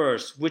the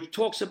verse, which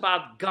talks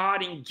about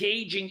God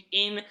engaging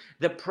in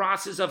the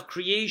process of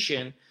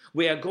creation.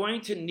 We are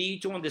going to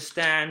need to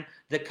understand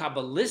the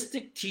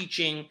Kabbalistic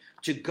teaching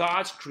to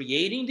God's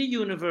creating the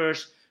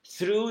universe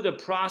through the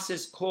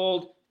process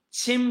called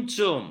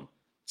Tzimtzum.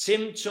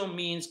 Tzimtzum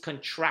means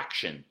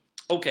contraction.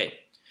 Okay,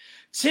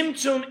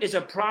 Tzimtzum is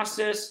a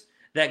process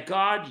that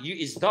God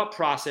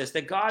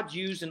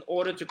used in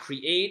order to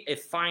create a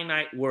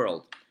finite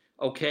world.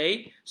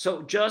 Okay,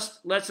 so just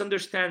let's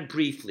understand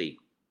briefly,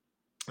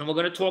 and we're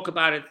going to talk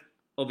about it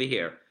over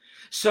here.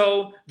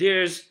 So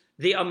there's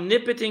the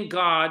omnipotent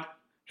God,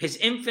 his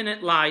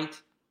infinite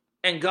light,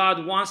 and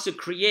God wants to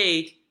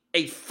create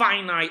a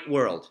finite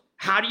world.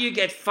 How do you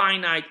get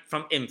finite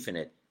from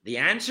infinite? The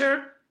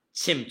answer,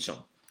 Tzimtzum.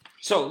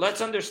 So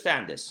let's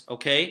understand this,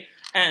 okay?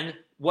 And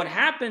what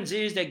happens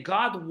is that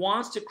God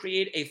wants to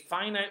create a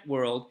finite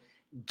world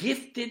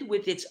gifted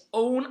with its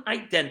own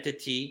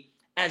identity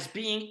as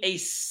being a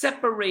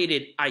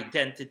separated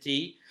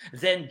identity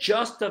than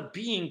just of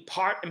being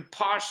part and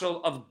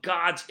parcel of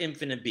God's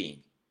infinite being.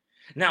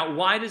 Now,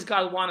 why does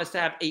God want us to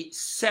have a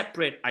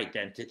separate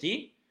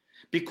identity?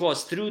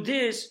 Because through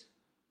this,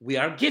 we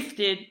are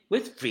gifted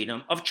with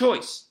freedom of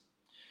choice.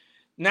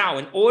 Now,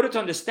 in order to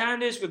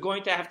understand this, we're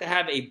going to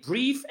have a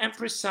brief and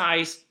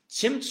precise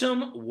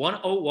Tzimtzum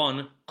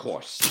 101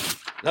 course.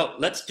 So,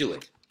 let's do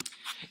it.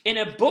 In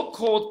a book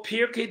called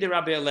Pirkei de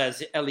Rabbi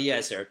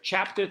Eliezer,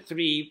 chapter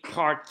 3,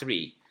 part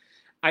 3,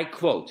 I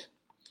quote,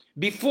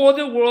 "Before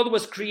the world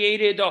was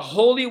created, the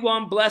Holy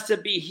One,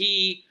 blessed be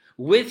He,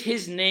 with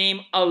His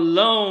name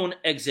alone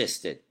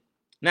existed."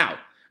 Now,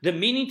 the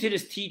meaning to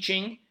this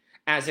teaching,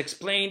 as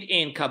explained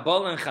in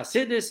Kabbalah and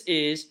Hasidus,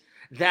 is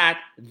that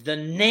the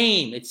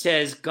name, it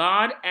says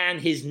God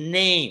and His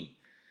name.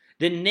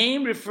 The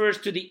name refers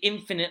to the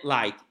infinite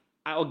light.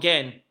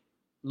 Again,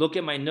 look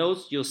at my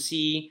notes, you'll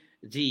see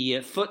the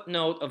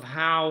footnote of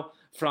how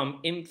from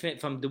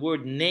the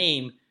word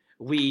name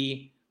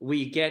we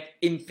get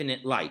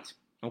infinite light.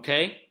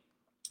 Okay?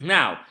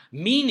 Now,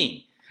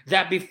 meaning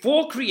that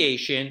before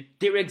creation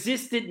there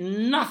existed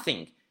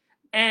nothing,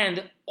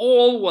 and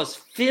all was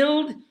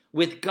filled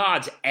with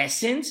God's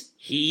essence,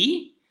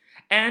 He,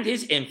 and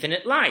His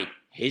infinite light,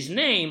 His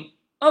name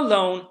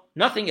alone,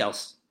 nothing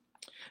else.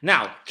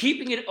 Now,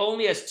 keeping it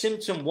only as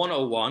Tzimtzum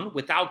 101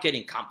 without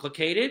getting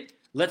complicated,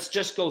 let's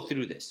just go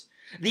through this.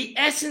 The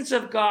essence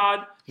of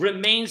God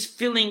remains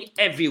filling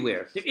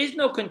everywhere. There is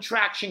no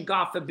contraction,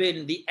 God forbid,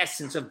 in the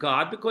essence of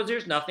God, because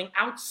there's nothing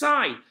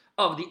outside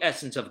of the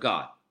essence of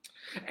God.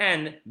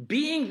 And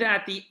being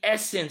that the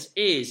essence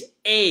is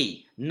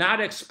A,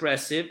 not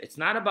expressive, it's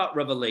not about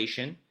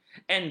revelation,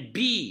 and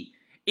B,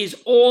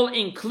 is all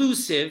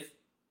inclusive,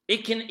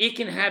 it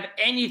can have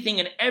anything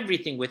and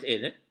everything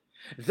within it.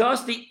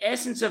 Thus, the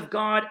essence of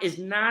God is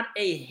not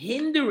a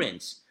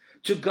hindrance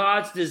to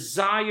God's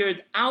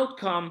desired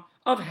outcome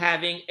of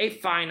having a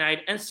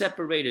finite and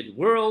separated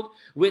world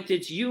with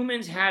its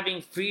humans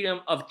having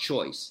freedom of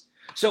choice.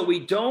 So we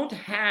don't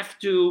have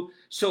to,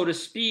 so to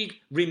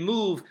speak,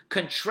 remove,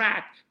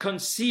 contract,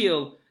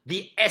 conceal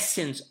the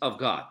essence of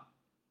God.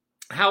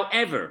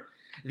 However,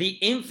 the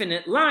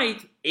infinite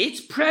light,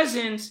 its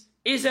presence,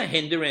 is a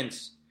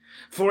hindrance.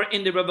 For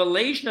in the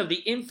revelation of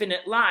the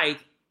infinite light,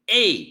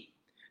 A,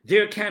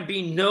 there can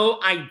be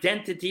no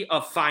identity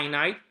of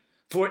finite,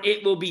 for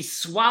it will be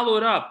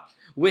swallowed up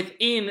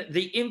within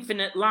the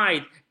infinite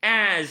light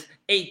as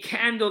a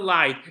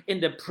candlelight in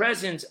the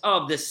presence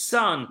of the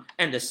sun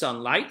and the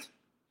sunlight.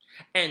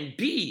 And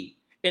B,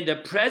 in the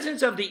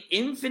presence of the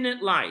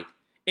infinite light,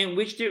 in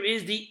which there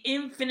is the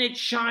infinite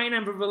shine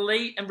and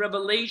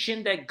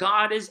revelation that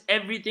God is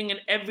everything and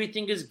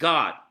everything is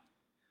God.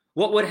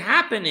 What would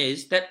happen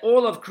is that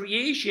all of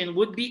creation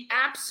would be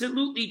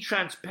absolutely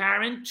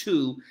transparent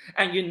to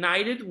and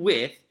united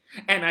with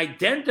and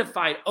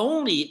identified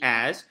only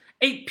as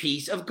a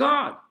piece of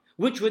God,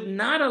 which would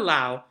not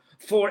allow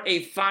for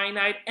a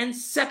finite and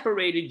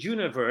separated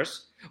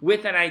universe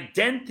with an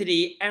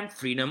identity and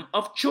freedom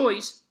of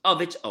choice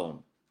of its own.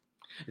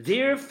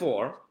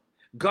 Therefore,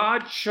 God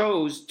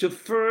chose to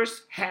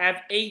first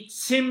have a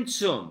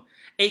tzimtzum,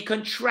 a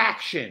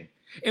contraction,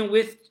 in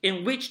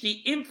which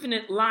the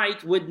infinite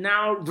light would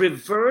now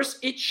reverse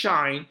its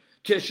shine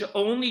to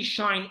only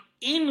shine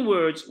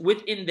inwards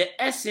within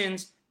the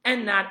essence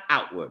and not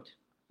outward,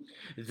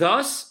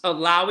 thus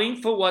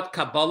allowing for what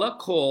Kabbalah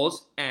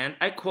calls, and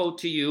I quote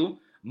to you,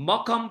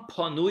 makam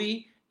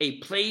panui, a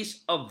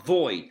place of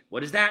void. What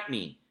does that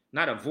mean?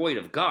 Not a void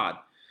of God,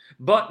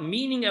 but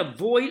meaning a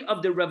void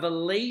of the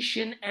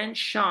revelation and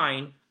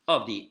shine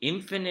of the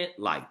infinite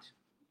light.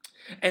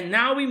 And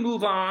now we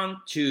move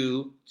on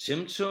to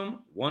Tzimtzum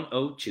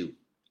 102.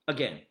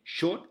 Again,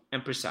 short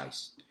and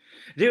precise.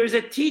 There is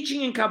a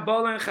teaching in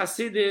Kabbalah and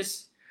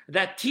Hasidus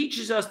that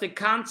teaches us the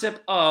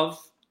concept of,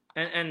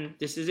 and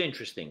this is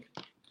interesting,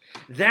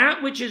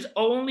 that which is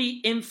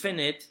only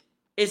infinite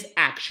is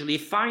actually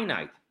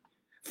finite,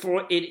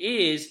 for it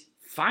is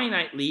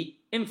finitely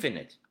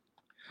infinite,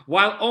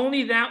 while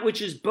only that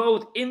which is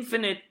both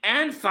infinite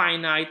and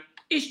finite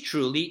is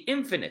truly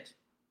infinite.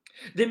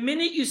 The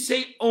minute you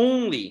say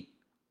only,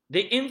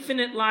 the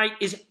infinite light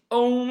is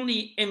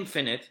only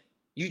infinite,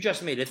 you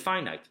just made it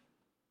finite.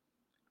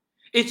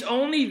 It's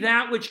only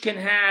that which can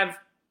have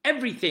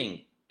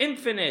everything,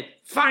 infinite,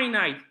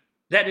 finite,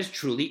 that is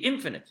truly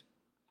infinite.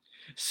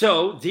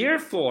 So,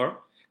 therefore,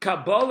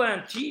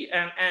 Kabbalah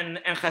and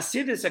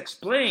Hasidus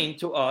explain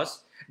to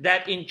us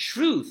that in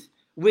truth,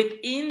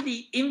 within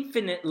the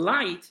infinite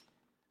light,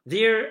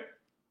 there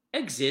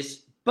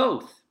exists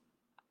both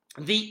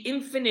the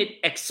infinite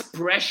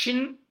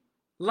expression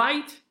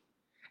light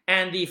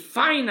and the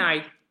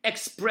finite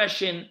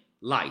expression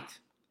light.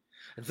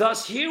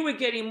 Thus, here we're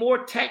getting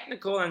more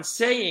technical and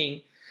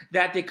saying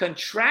that the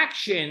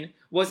contraction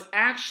was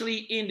actually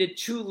in the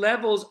two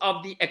levels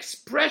of the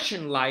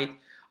expression light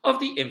of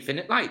the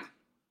infinite light.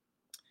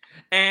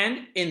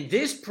 And in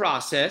this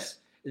process,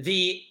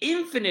 the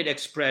infinite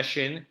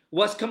expression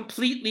was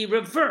completely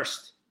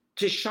reversed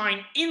to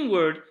shine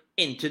inward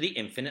into the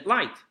infinite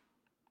light.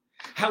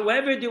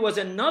 However, there was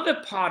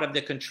another part of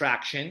the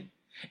contraction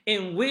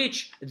in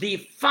which the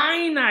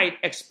finite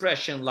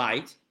expression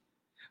light,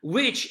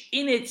 which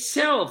in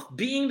itself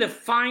being the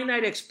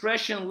finite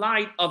expression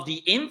light of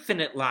the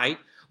infinite light,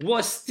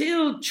 was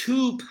still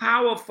too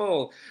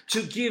powerful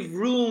to give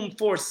room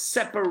for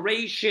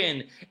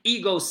separation,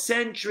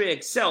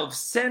 egocentric,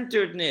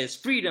 self-centeredness,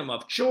 freedom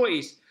of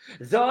choice.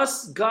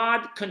 Thus,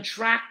 God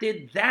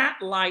contracted that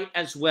light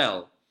as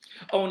well.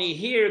 Only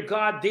here,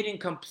 God didn't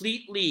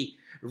completely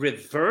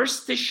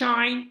reverse the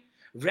shine.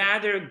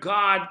 Rather,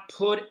 God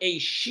put a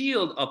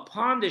shield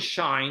upon the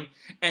shine,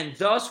 and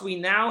thus we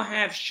now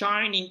have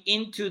shining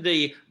into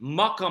the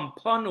makam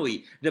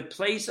panui, the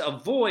place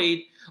of void,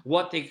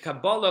 what the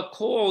Kabbalah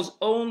calls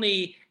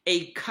only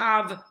a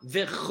kav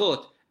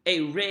v'chut, a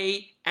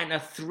ray and a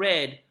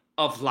thread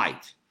of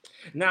light.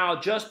 Now,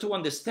 just to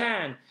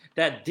understand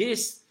that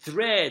this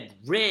thread,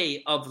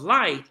 ray of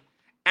light,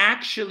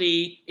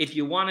 actually, if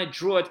you want to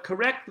draw it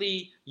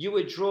correctly, you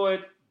would draw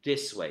it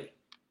this way.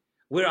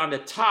 Where on the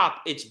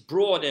top, it's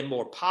broad and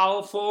more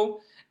powerful,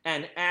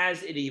 and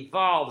as it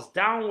evolves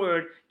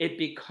downward, it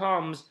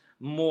becomes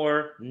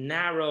more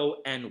narrow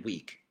and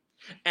weak.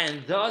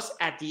 And thus,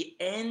 at the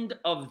end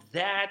of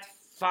that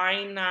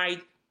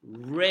finite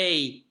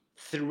ray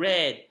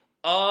thread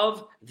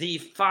of the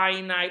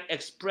finite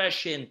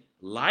expression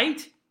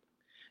light,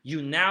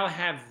 you now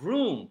have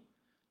room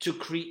to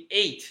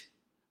create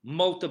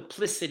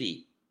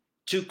multiplicity,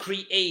 to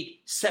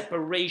create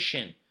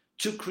separation,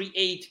 to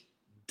create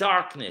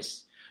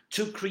darkness,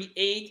 to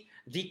create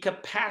the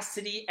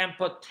capacity and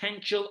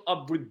potential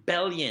of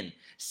rebellion,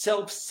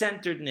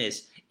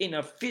 self-centeredness in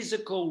a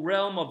physical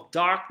realm of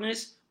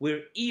darkness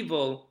where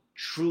evil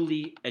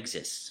truly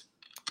exists.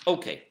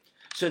 Okay,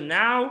 so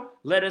now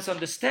let us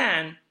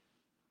understand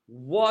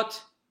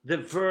what the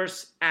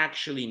verse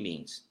actually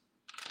means.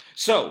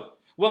 So,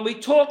 when we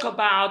talk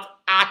about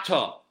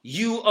Ata,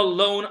 you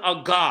alone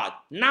are God,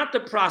 not the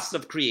process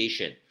of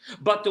creation,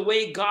 but the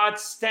way God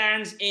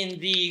stands in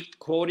the,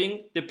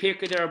 quoting the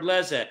Pirkei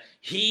Rebbe,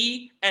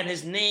 he and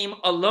his name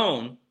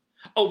alone.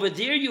 Over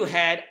there you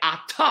had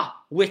Ata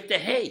with the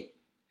Hey.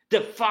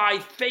 The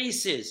five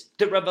faces,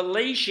 the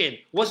revelation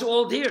was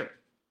all there.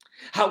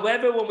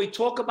 However, when we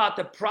talk about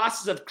the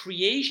process of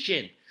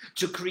creation,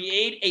 to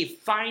create a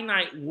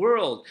finite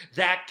world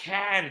that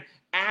can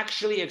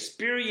actually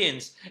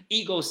experience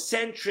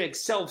egocentric,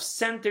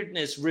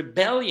 self-centeredness,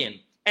 rebellion,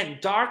 and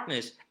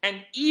darkness, and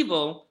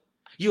evil,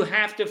 you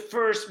have to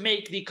first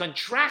make the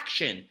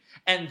contraction.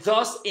 And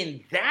thus,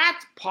 in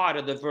that part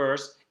of the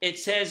verse, it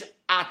says,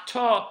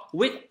 Ata,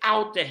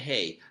 without the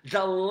Hey,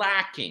 the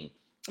lacking.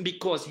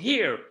 Because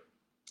here,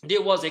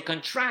 there was a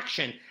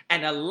contraction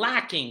and a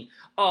lacking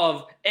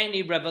of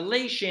any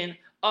revelation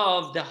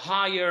of the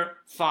higher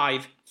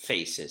five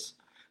faces.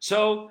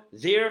 So,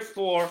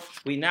 therefore,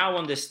 we now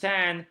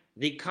understand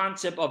the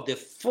concept of the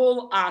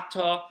full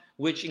Ata,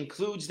 which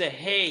includes the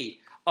Hey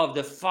of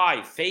the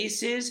 5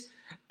 faces,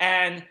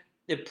 and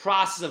the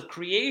process of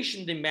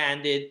creation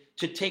demanded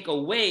to take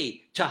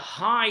away, to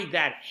hide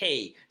that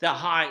Hey,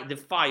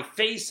 the 5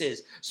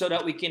 faces, so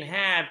that we can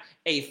have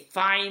a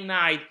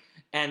finite,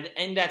 and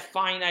in that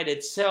finite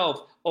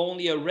itself,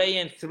 only a ray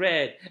and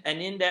thread,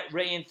 and in that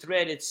ray and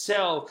thread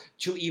itself,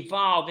 to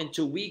evolve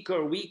into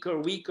weaker, weaker,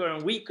 weaker,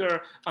 and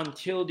weaker,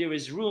 until there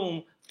is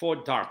room for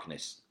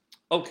darkness.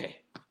 Okay.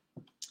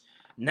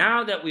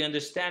 Now that we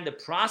understand the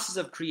process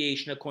of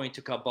creation according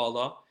to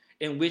Kabbalah,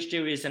 in which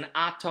there is an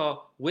Ata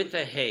with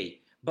a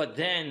Hey, but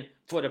then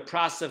for the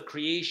process of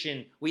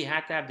creation, we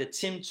had to have the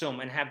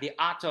Tzimtzum and have the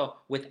Ata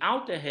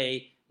without the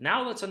Hey.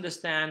 Now let's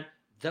understand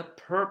the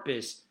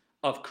purpose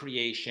of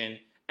creation,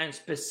 and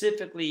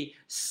specifically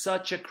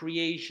such a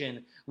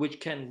creation which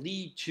can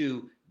lead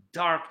to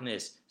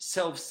darkness,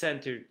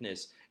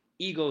 self-centeredness,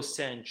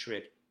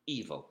 egocentric,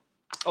 evil.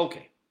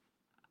 Okay.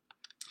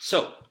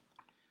 So,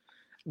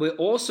 we're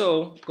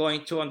also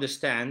going to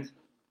understand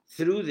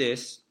through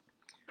this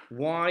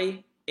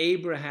why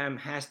Abraham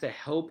has to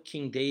help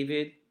King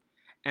David,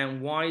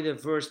 and why the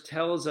verse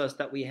tells us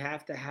that we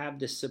have to have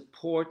the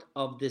support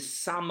of the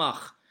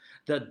Samach,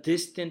 the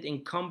distant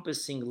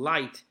encompassing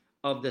light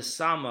of the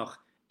Samach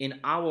in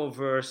our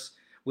verse,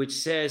 which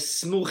says,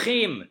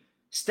 Smuchim,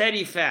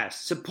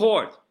 steadfast,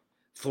 support,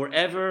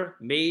 forever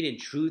made in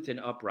truth and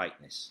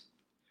uprightness.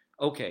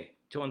 Okay,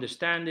 to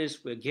understand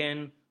this, we're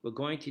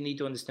going to need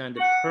to understand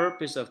the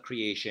purpose of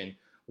creation.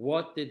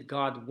 What did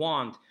God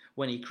want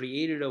when he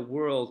created a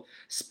world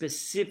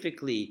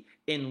specifically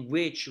in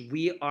which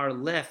we are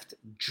left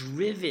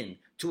driven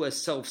to a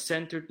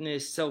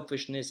self-centeredness,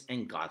 selfishness,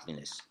 and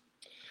godliness?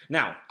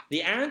 Now,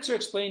 the answer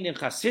explained in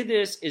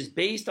Chassidus is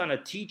based on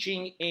a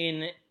teaching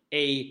in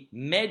a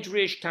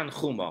Medrash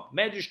Tanchuma.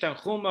 Medrash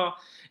Tanchuma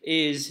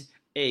is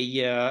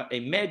a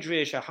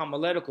Medrash, a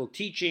homiletical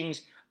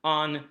teachings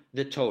on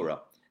the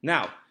Torah.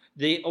 Now,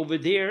 over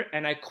there,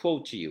 and I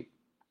quote to you,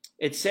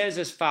 it says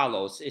as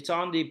follows. It's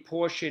on the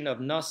portion of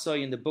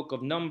Nasa in the book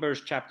of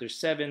Numbers, chapter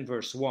 7,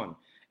 verse 1.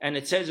 And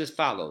it says as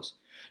follows.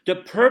 The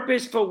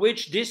purpose for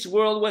which this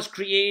world was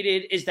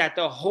created is that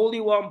the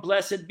Holy One,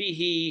 blessed be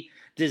He,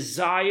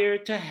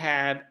 desired to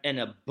have an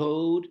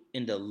abode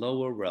in the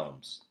lower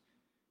realms.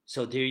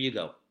 So there you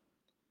go.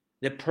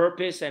 The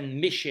purpose and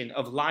mission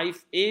of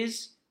life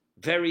is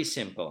very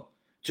simple.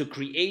 To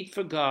create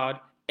for God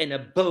an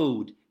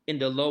abode in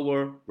the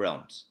lower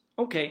realms.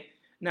 Okay,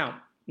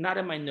 now, not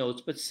in my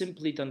notes, but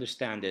simply to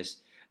understand this.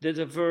 There's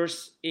a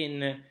verse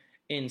in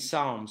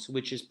Psalms,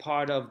 which is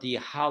part of the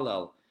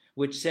Hallel,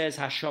 which says,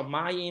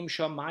 Hashamayim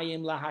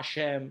shamayim la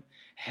Hashem,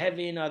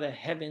 heaven are the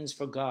heavens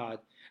for God,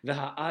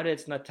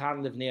 v'ha'aretz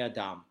natan livnei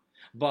adam.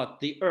 But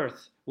the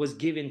earth was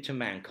given to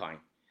mankind.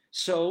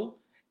 So,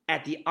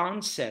 at the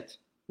onset,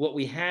 what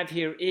we have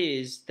here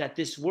is that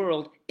this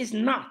world is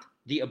not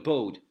the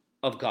abode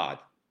of God.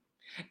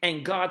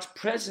 And God's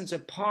presence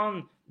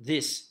upon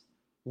this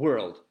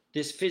world,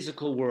 this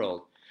physical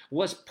world,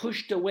 was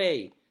pushed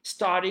away,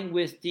 starting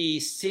with the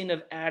sin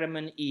of Adam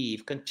and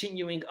Eve,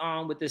 continuing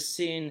on with the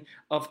sin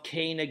of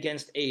Cain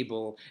against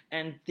Abel.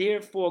 And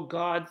therefore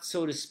God,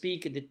 so to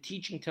speak, the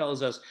teaching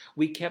tells us,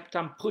 we kept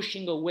on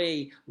pushing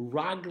away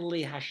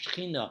Ragle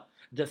Hashchina,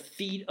 the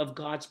feet of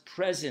God's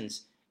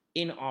presence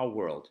in our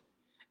world.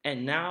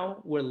 And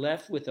now we're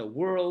left with a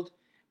world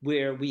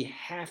where we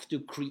have to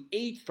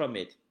create from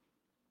it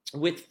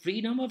with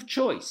freedom of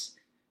choice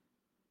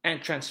and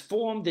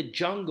transform the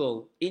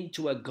jungle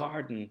into a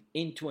garden,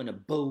 into an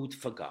abode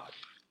for God.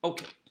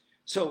 Okay,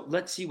 so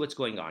let's see what's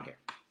going on here.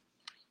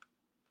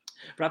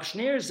 Rab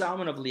Shneir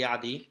Zalman of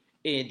Liadi,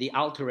 the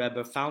Alter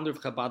Rebbe, founder of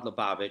Chabad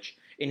Lubavitch,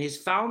 in his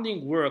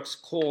founding works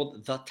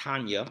called The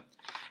Tanya,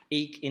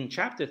 in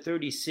chapter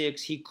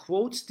 36, he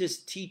quotes this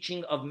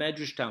teaching of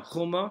Medrash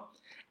Tanchuma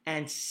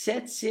and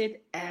sets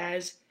it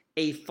as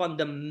a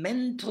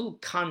fundamental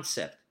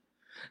concept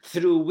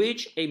through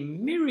which a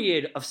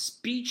myriad of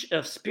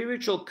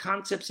spiritual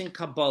concepts in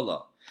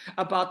Kabbalah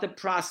about the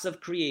process of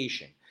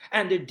creation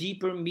and the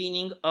deeper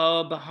meaning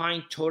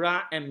behind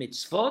Torah and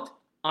mitzvot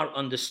are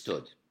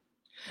understood.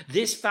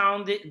 This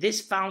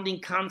founding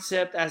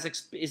concept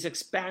is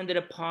expanded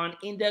upon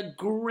in the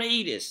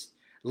greatest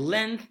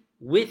length,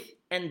 width,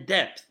 and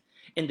depth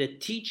in the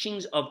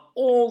teachings of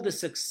all the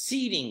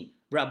succeeding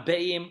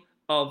Rabbeim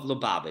of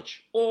Lubavitch.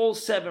 All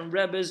 7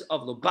 Rebbes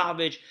of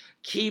Lubavitch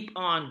keep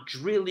on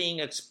drilling,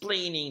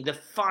 explaining,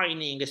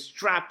 defining,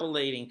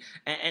 extrapolating,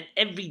 and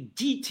every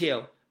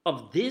detail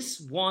of this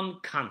one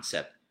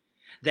concept,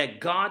 that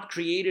God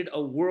created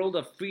a world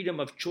of freedom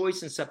of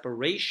choice and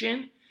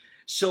separation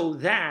so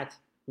that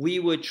we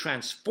would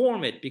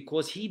transform it,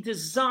 because He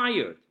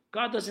desired.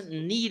 God doesn't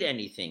need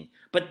anything,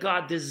 but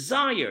God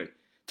desired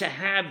to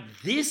have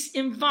this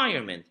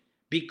environment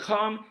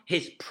become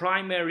His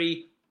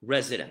primary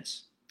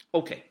residence.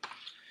 Okay,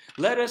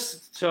 let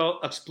us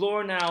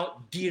explore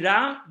now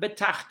dira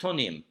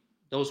betachtonim.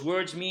 Those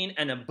words mean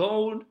an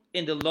abode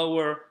in the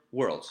lower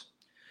worlds.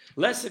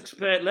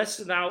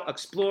 Let's now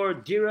explore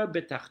Dira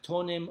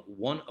Betachtonim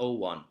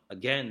 101.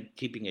 Again,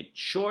 keeping it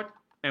short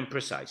and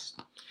precise.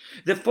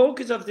 The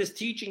focus of this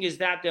teaching is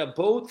that the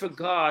abode for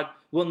God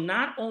will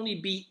not only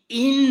be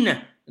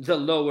in the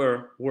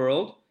lower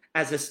world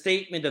as a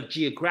statement of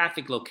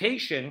geographic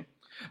location,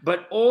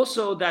 but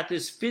also that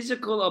this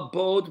physical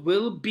abode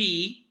will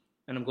be,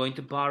 and I'm going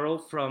to borrow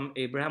from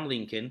Abraham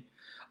Lincoln,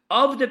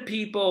 of the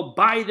people,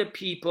 by the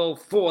people,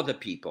 for the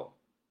people.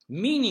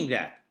 Meaning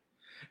that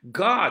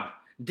God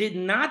did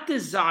not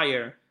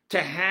desire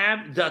to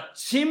have the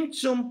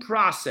tzimtzum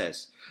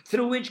process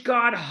through which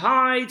God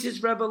hides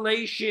his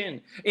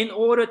revelation in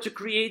order to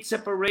create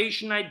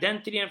separation,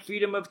 identity, and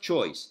freedom of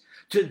choice,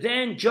 to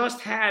then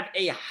just have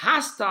a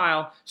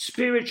hostile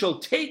spiritual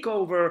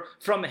takeover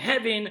from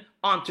heaven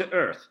onto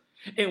earth,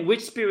 in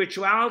which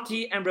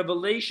spirituality and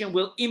revelation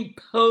will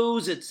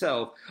impose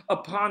itself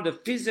upon the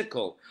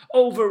physical,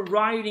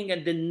 overriding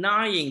and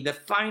denying the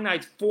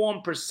finite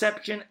form,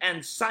 perception,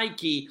 and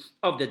psyche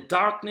of the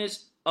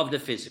darkness of the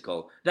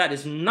physical. That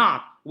is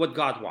not what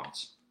God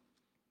wants.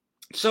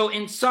 So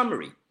in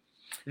summary,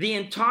 the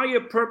entire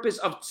purpose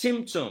of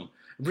tzimtzum,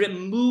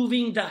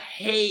 removing the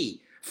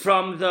hey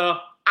from the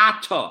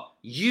ata,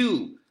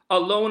 you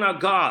alone are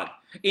God,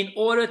 in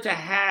order to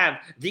have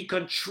the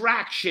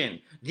contraction,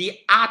 the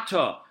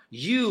ata,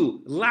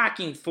 you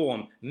lacking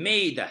form,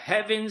 made the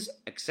heavens,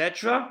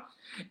 etc.,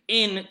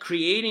 in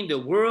creating the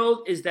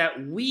world, is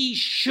that we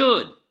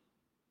should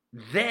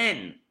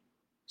then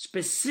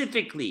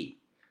specifically,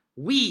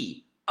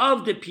 we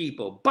of the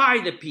people, by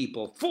the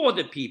people, for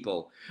the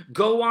people,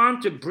 go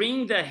on to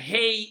bring the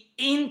hay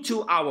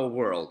into our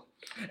world,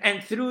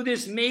 and through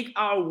this make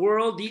our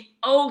world the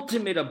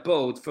ultimate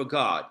abode for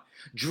God,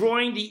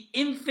 drawing the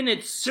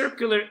infinite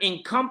circular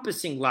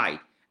encompassing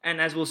light,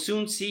 and as we'll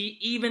soon see,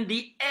 even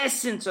the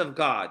essence of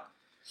God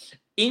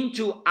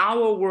into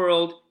our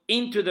world,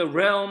 into the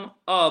realm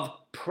of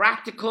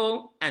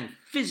practical and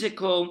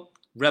physical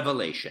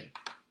revelation.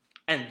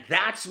 And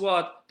that's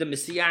what the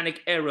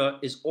Messianic era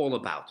is all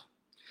about.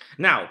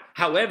 Now,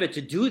 however,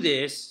 to do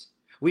this,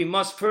 we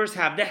must first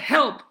have the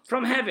help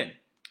from heaven,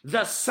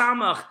 the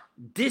samach,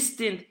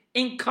 distant,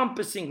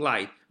 encompassing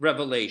light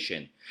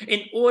revelation,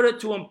 in order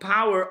to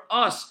empower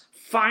us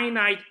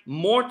finite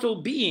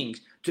mortal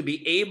beings to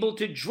be able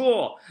to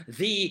draw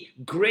the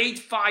great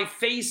five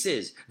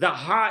faces, the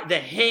heart, the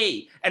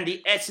hay, and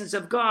the essence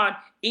of God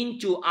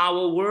into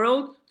our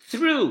world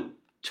through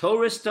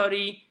Torah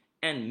study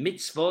and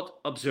mitzvot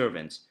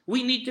observance.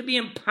 We need to be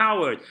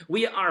empowered.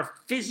 We are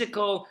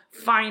physical,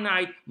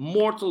 finite,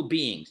 mortal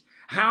beings.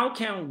 How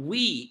can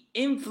we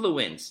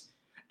influence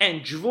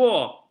and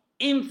draw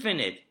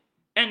infinite,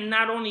 and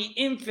not only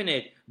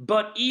infinite,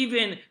 but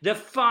even the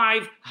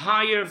five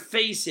higher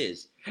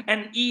faces,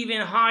 and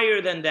even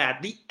higher than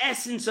that, the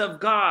essence of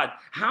God?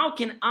 How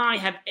can I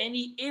have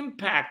any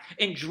impact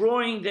in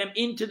drawing them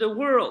into the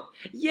world?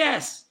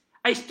 Yes,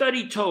 I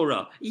study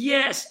Torah.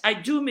 Yes, I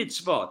do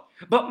mitzvot.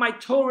 But my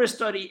Torah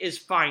study is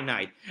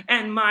finite,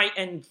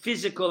 and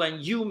physical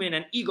and human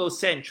and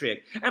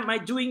egocentric, and my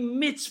doing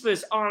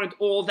mitzvahs aren't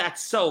all that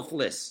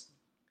selfless.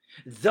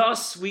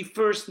 Thus, we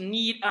first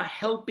need a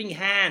helping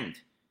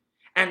hand,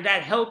 and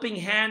that helping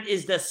hand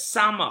is the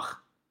samach,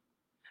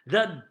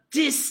 the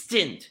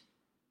distant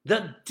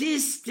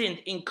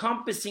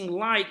encompassing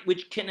light,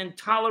 which can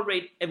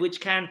tolerate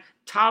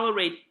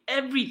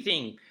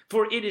everything,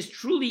 for it is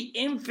truly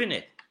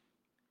infinite,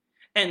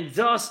 and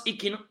thus it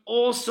can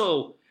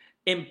also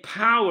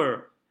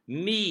empower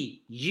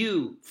me,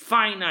 you,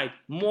 finite,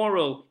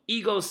 moral,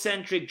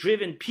 egocentric,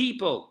 driven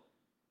people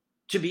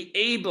to be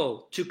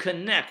able to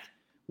connect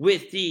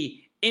with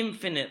the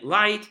infinite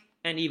light,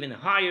 and even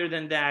higher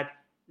than that,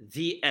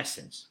 the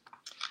essence.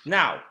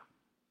 Now,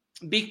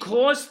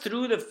 because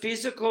through the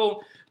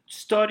physical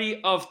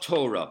study of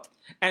Torah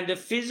and the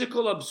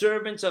physical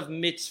observance of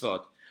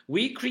mitzvot,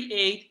 we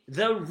create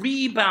the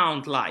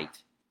rebound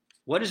light.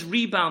 What does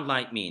rebound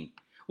light mean?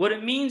 What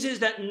it means is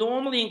that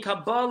normally in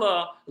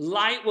Kabbalah,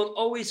 light will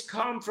always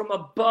come from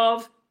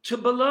above to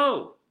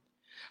below.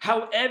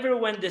 However,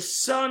 when the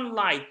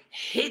sunlight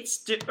hits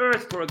the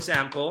earth, for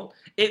example,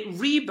 it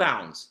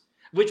rebounds,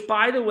 which,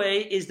 by the way,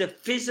 is the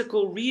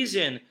physical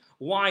reason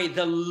why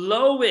the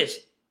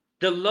lowest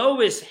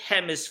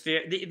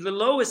hemisphere, the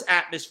lowest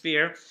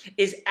atmosphere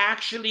is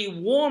actually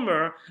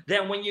warmer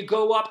than when you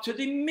go up to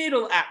the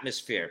middle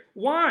atmosphere.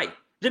 Why?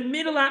 The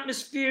middle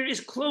atmosphere is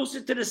closer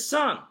to the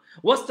sun.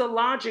 What's the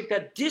logic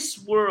that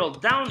this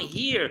world down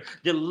here,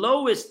 the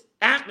lowest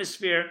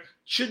atmosphere,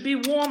 should be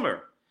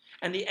warmer?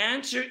 And the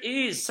answer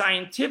is,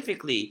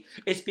 scientifically,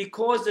 it's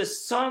because the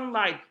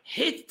sunlight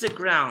hits the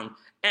ground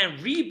and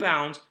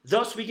rebounds.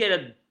 Thus we get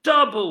a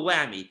double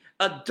whammy,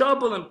 a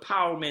double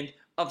empowerment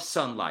of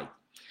sunlight.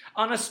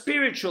 On a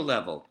spiritual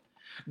level,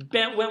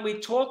 when we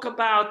talk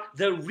about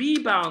the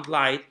rebound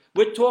light,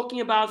 we're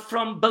talking about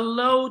from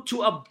below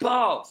to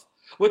above.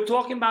 We're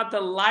talking about the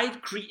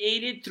light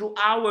created through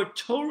our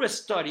Torah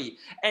study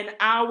and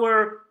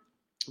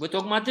we're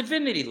talking about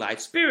divinity light,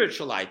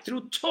 spiritual light,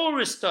 through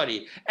Torah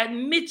study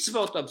and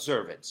mitzvot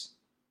observance.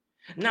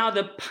 Now,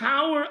 the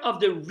power of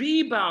the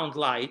rebound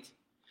light,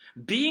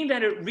 being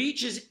that it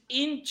reaches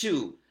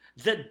into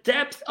the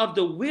depth of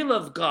the will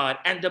of God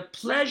and the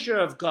pleasure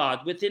of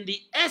God within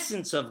the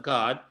essence of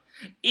God,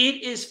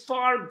 it is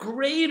far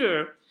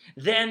greater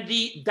than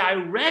the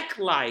direct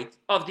light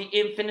of the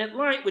infinite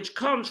light, which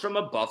comes from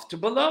above to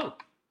below.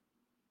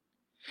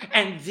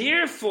 And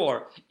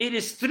therefore, it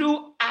is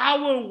through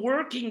our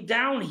working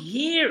down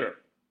here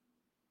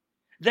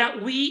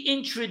that we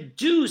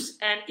introduce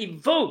and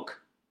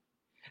evoke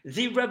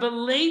the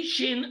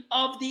revelation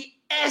of the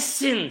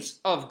essence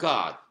of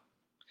God,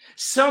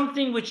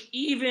 something which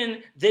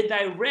even the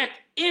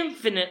direct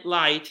infinite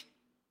light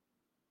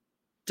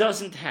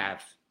doesn't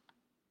have.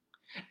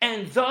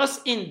 And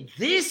thus, in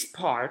this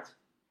part,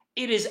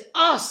 it is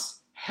us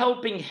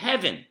helping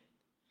heaven.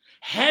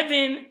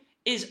 Heaven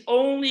is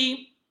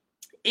only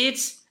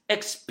its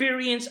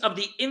experience of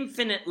the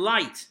infinite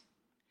light.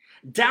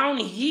 Down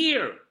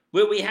here,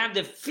 where we have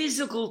the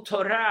physical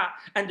Torah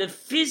and the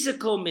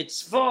physical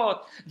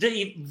mitzvot,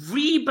 the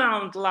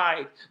rebound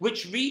light,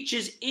 which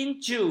reaches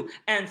into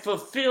and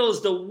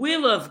fulfills the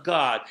will of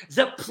God,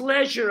 the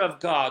pleasure of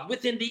God,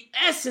 within the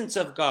essence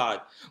of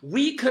God,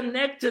 we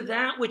connect to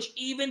that which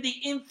even the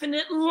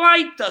infinite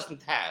light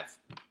doesn't have.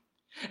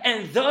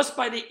 And thus,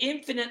 by the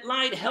infinite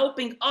light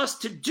helping us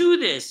to do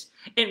this,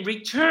 in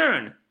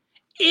return,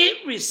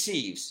 it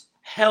receives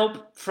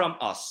help from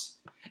us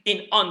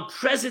in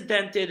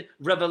unprecedented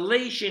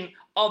revelation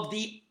of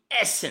the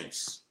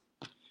essence.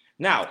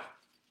 Now,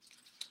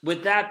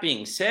 with that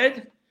being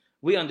said,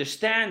 we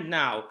understand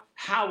now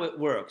how it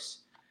works.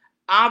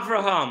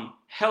 Abraham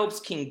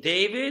helps King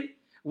David,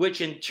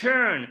 which in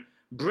turn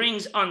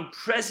brings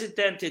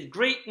unprecedented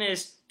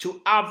greatness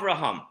to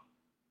Abraham.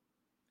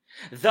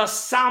 The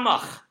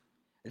Samach,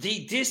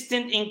 the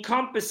distant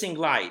encompassing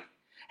light,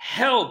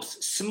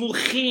 helps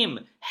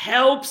Smuchim,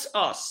 helps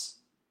us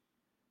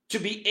to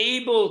be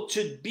able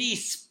to be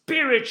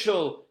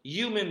spiritual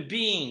human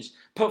beings,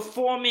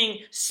 performing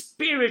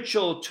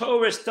spiritual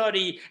Torah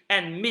study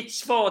and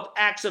mitzvot,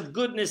 acts of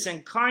goodness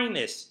and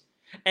kindness.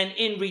 And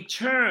in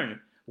return,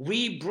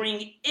 we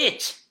bring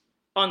it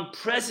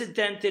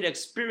unprecedented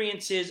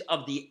experiences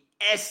of the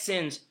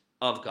essence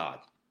of God.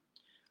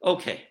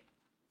 Okay.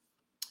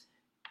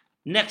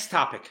 Next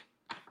topic.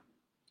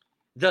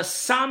 The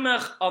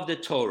Samach of the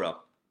Torah.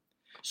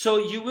 So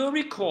you will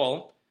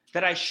recall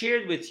that I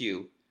shared with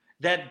you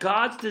that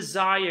God's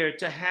desire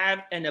to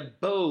have an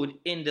abode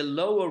in the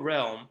lower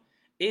realm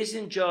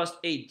isn't just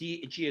a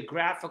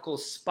geographical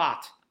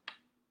spot,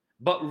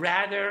 but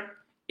rather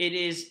it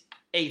is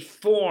a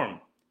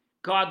form.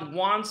 God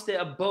wants the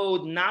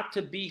abode not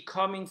to be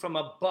coming from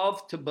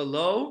above to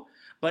below,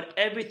 but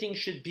everything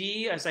should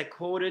be, as I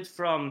quoted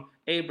from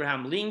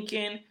Abraham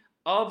Lincoln,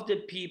 of the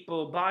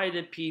people, by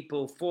the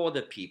people, for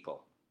the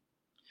people.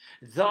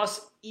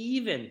 Thus,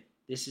 even,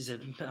 this is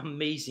an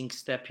amazing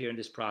step here in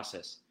this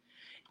process,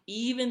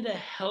 even the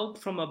help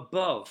from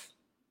above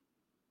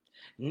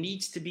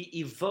needs to be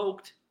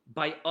evoked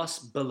by us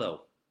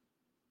below.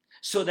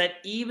 So that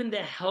even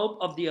the help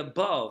of the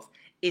above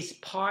is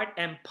part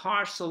and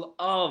parcel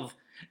of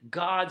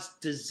God's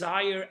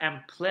desire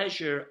and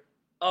pleasure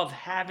of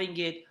having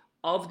it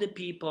of the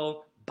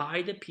people,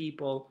 by the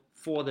people,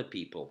 for the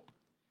people.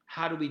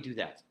 How do we do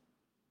that?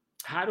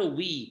 How do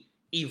we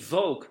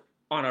evoke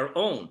on our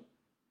own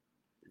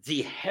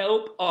the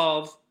help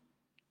of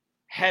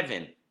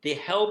heaven, the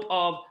help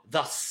of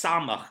the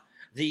Samach,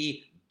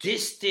 the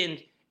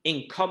distant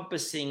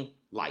encompassing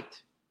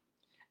light?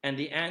 And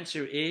the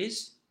answer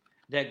is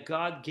that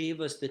God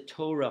gave us the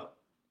Torah.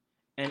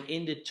 And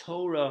in the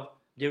Torah,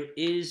 there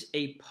is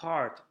a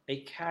part,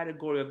 a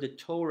category of the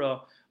Torah,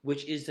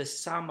 which is the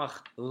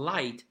Samach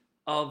light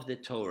of the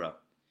Torah.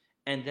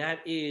 And that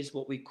is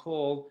what we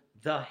call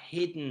the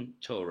hidden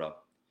Torah.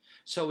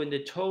 So in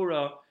the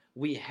Torah,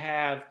 we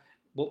have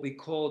what we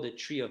call the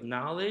tree of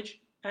knowledge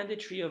and the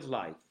tree of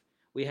life.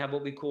 We have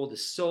what we call the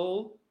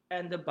soul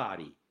and the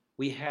body.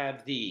 We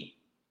have the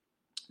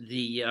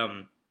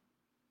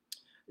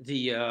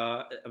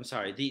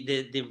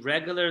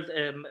regular,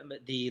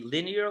 the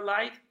linear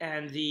light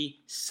and the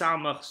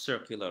Samach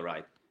circular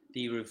light,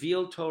 the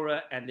revealed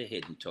Torah and the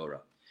hidden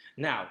Torah.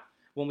 Now,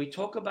 when we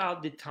talk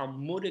about the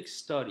Talmudic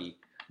study,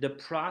 the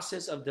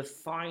process of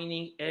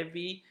defining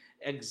every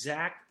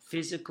exact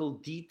physical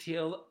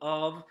detail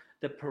of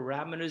the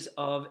parameters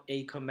of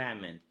a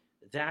commandment,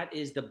 that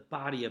is the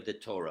body of the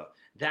Torah.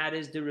 That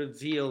is the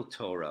revealed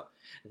Torah.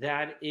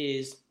 That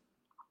is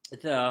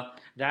the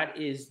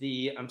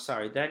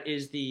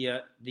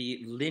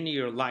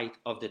linear light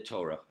of the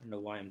Torah. I don't know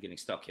why I'm getting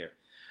stuck here.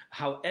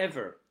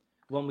 However,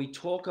 when we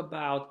talk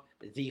about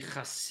the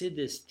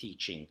Hasidus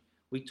teaching,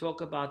 we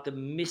talk about the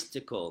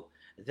mystical.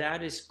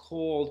 That is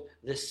called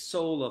the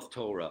soul of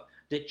Torah,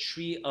 the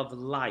tree of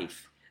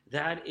life.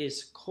 That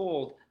is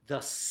called the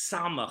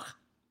Samach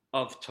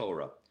of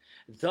Torah.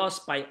 Thus,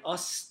 by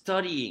us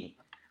studying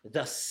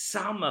the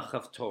Samach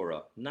of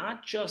Torah,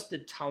 not just the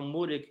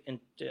Talmudic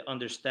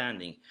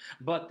understanding,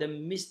 but the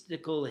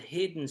mystical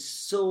hidden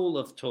soul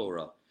of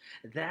Torah,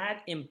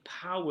 That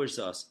empowers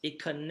us.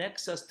 It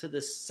connects us to the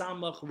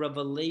Samach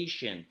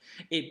revelation.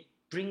 It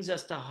brings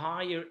us to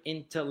higher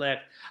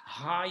intellect,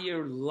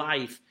 higher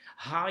life,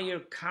 higher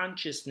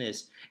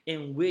consciousness,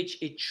 in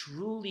which it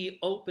truly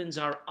opens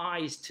our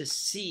eyes to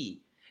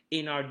see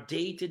in our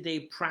day-to-day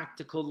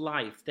practical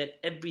life that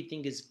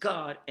everything is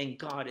God and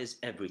God is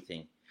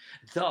everything.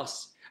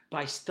 Thus,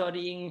 by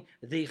studying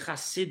the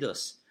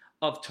Chassidus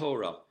of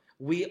Torah,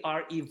 we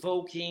are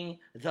evoking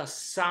the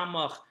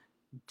Samach,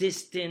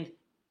 distant,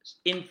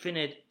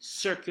 infinite,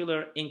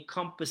 circular,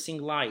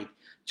 encompassing light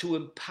to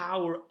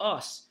empower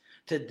us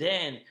to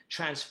then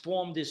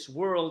transform this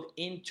world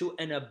into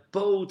an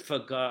abode for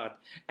God.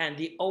 And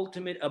the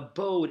ultimate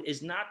abode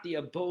is not the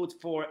abode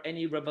for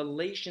any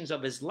revelations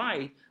of his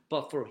light,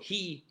 but for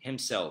he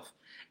himself.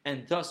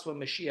 And thus when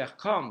Mashiach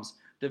comes,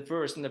 the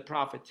verse in the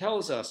prophet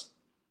tells us,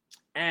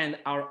 and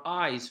our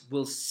eyes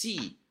will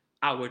see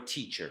our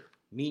teacher,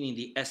 meaning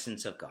the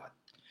essence of God.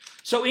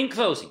 So in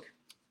closing,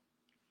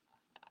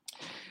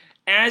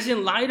 as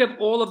in light of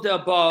all of the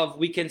above,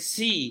 we can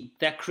see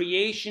that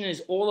creation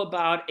is all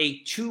about a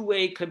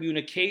two-way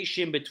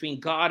communication between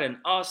God and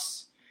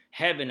us,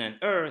 heaven and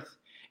earth,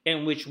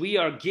 in which we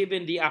are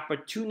given the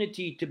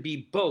opportunity to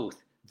be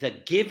both the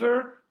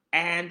giver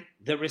and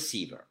the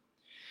receiver,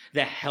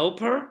 the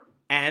helper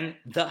and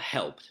the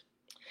helped.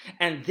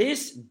 And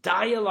this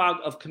dialogue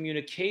of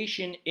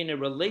communication in a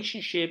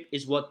relationship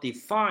is what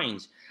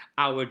defines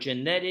our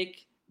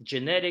genetics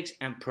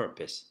and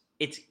purpose.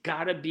 It's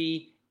got to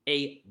be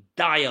a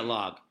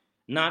dialogue,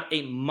 not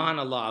a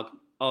monologue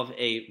of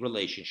a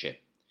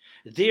relationship.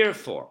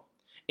 Therefore,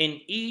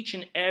 in each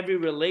and every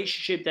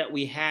relationship that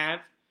we have,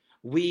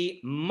 we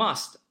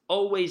must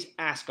always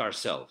ask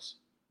ourselves,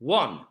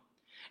 1,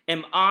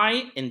 am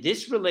I in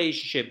this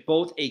relationship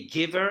both a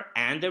giver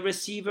and a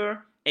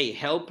receiver, a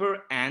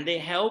helper and a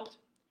helped?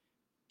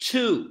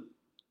 2,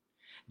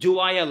 do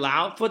I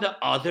allow for the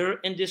other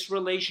in this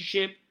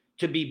relationship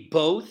to be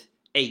both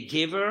a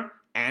giver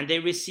and a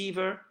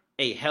receiver,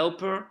 a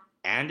helper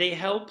and a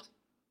helped?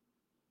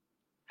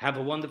 Have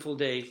a wonderful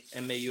day,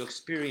 and may you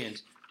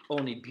experience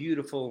only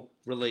beautiful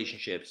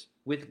relationships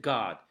with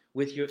God,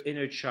 with your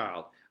inner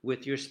child,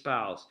 with your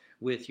spouse,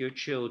 with your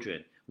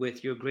children,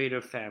 with your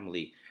greater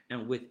family,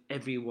 and with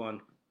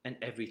everyone and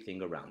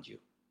everything around you.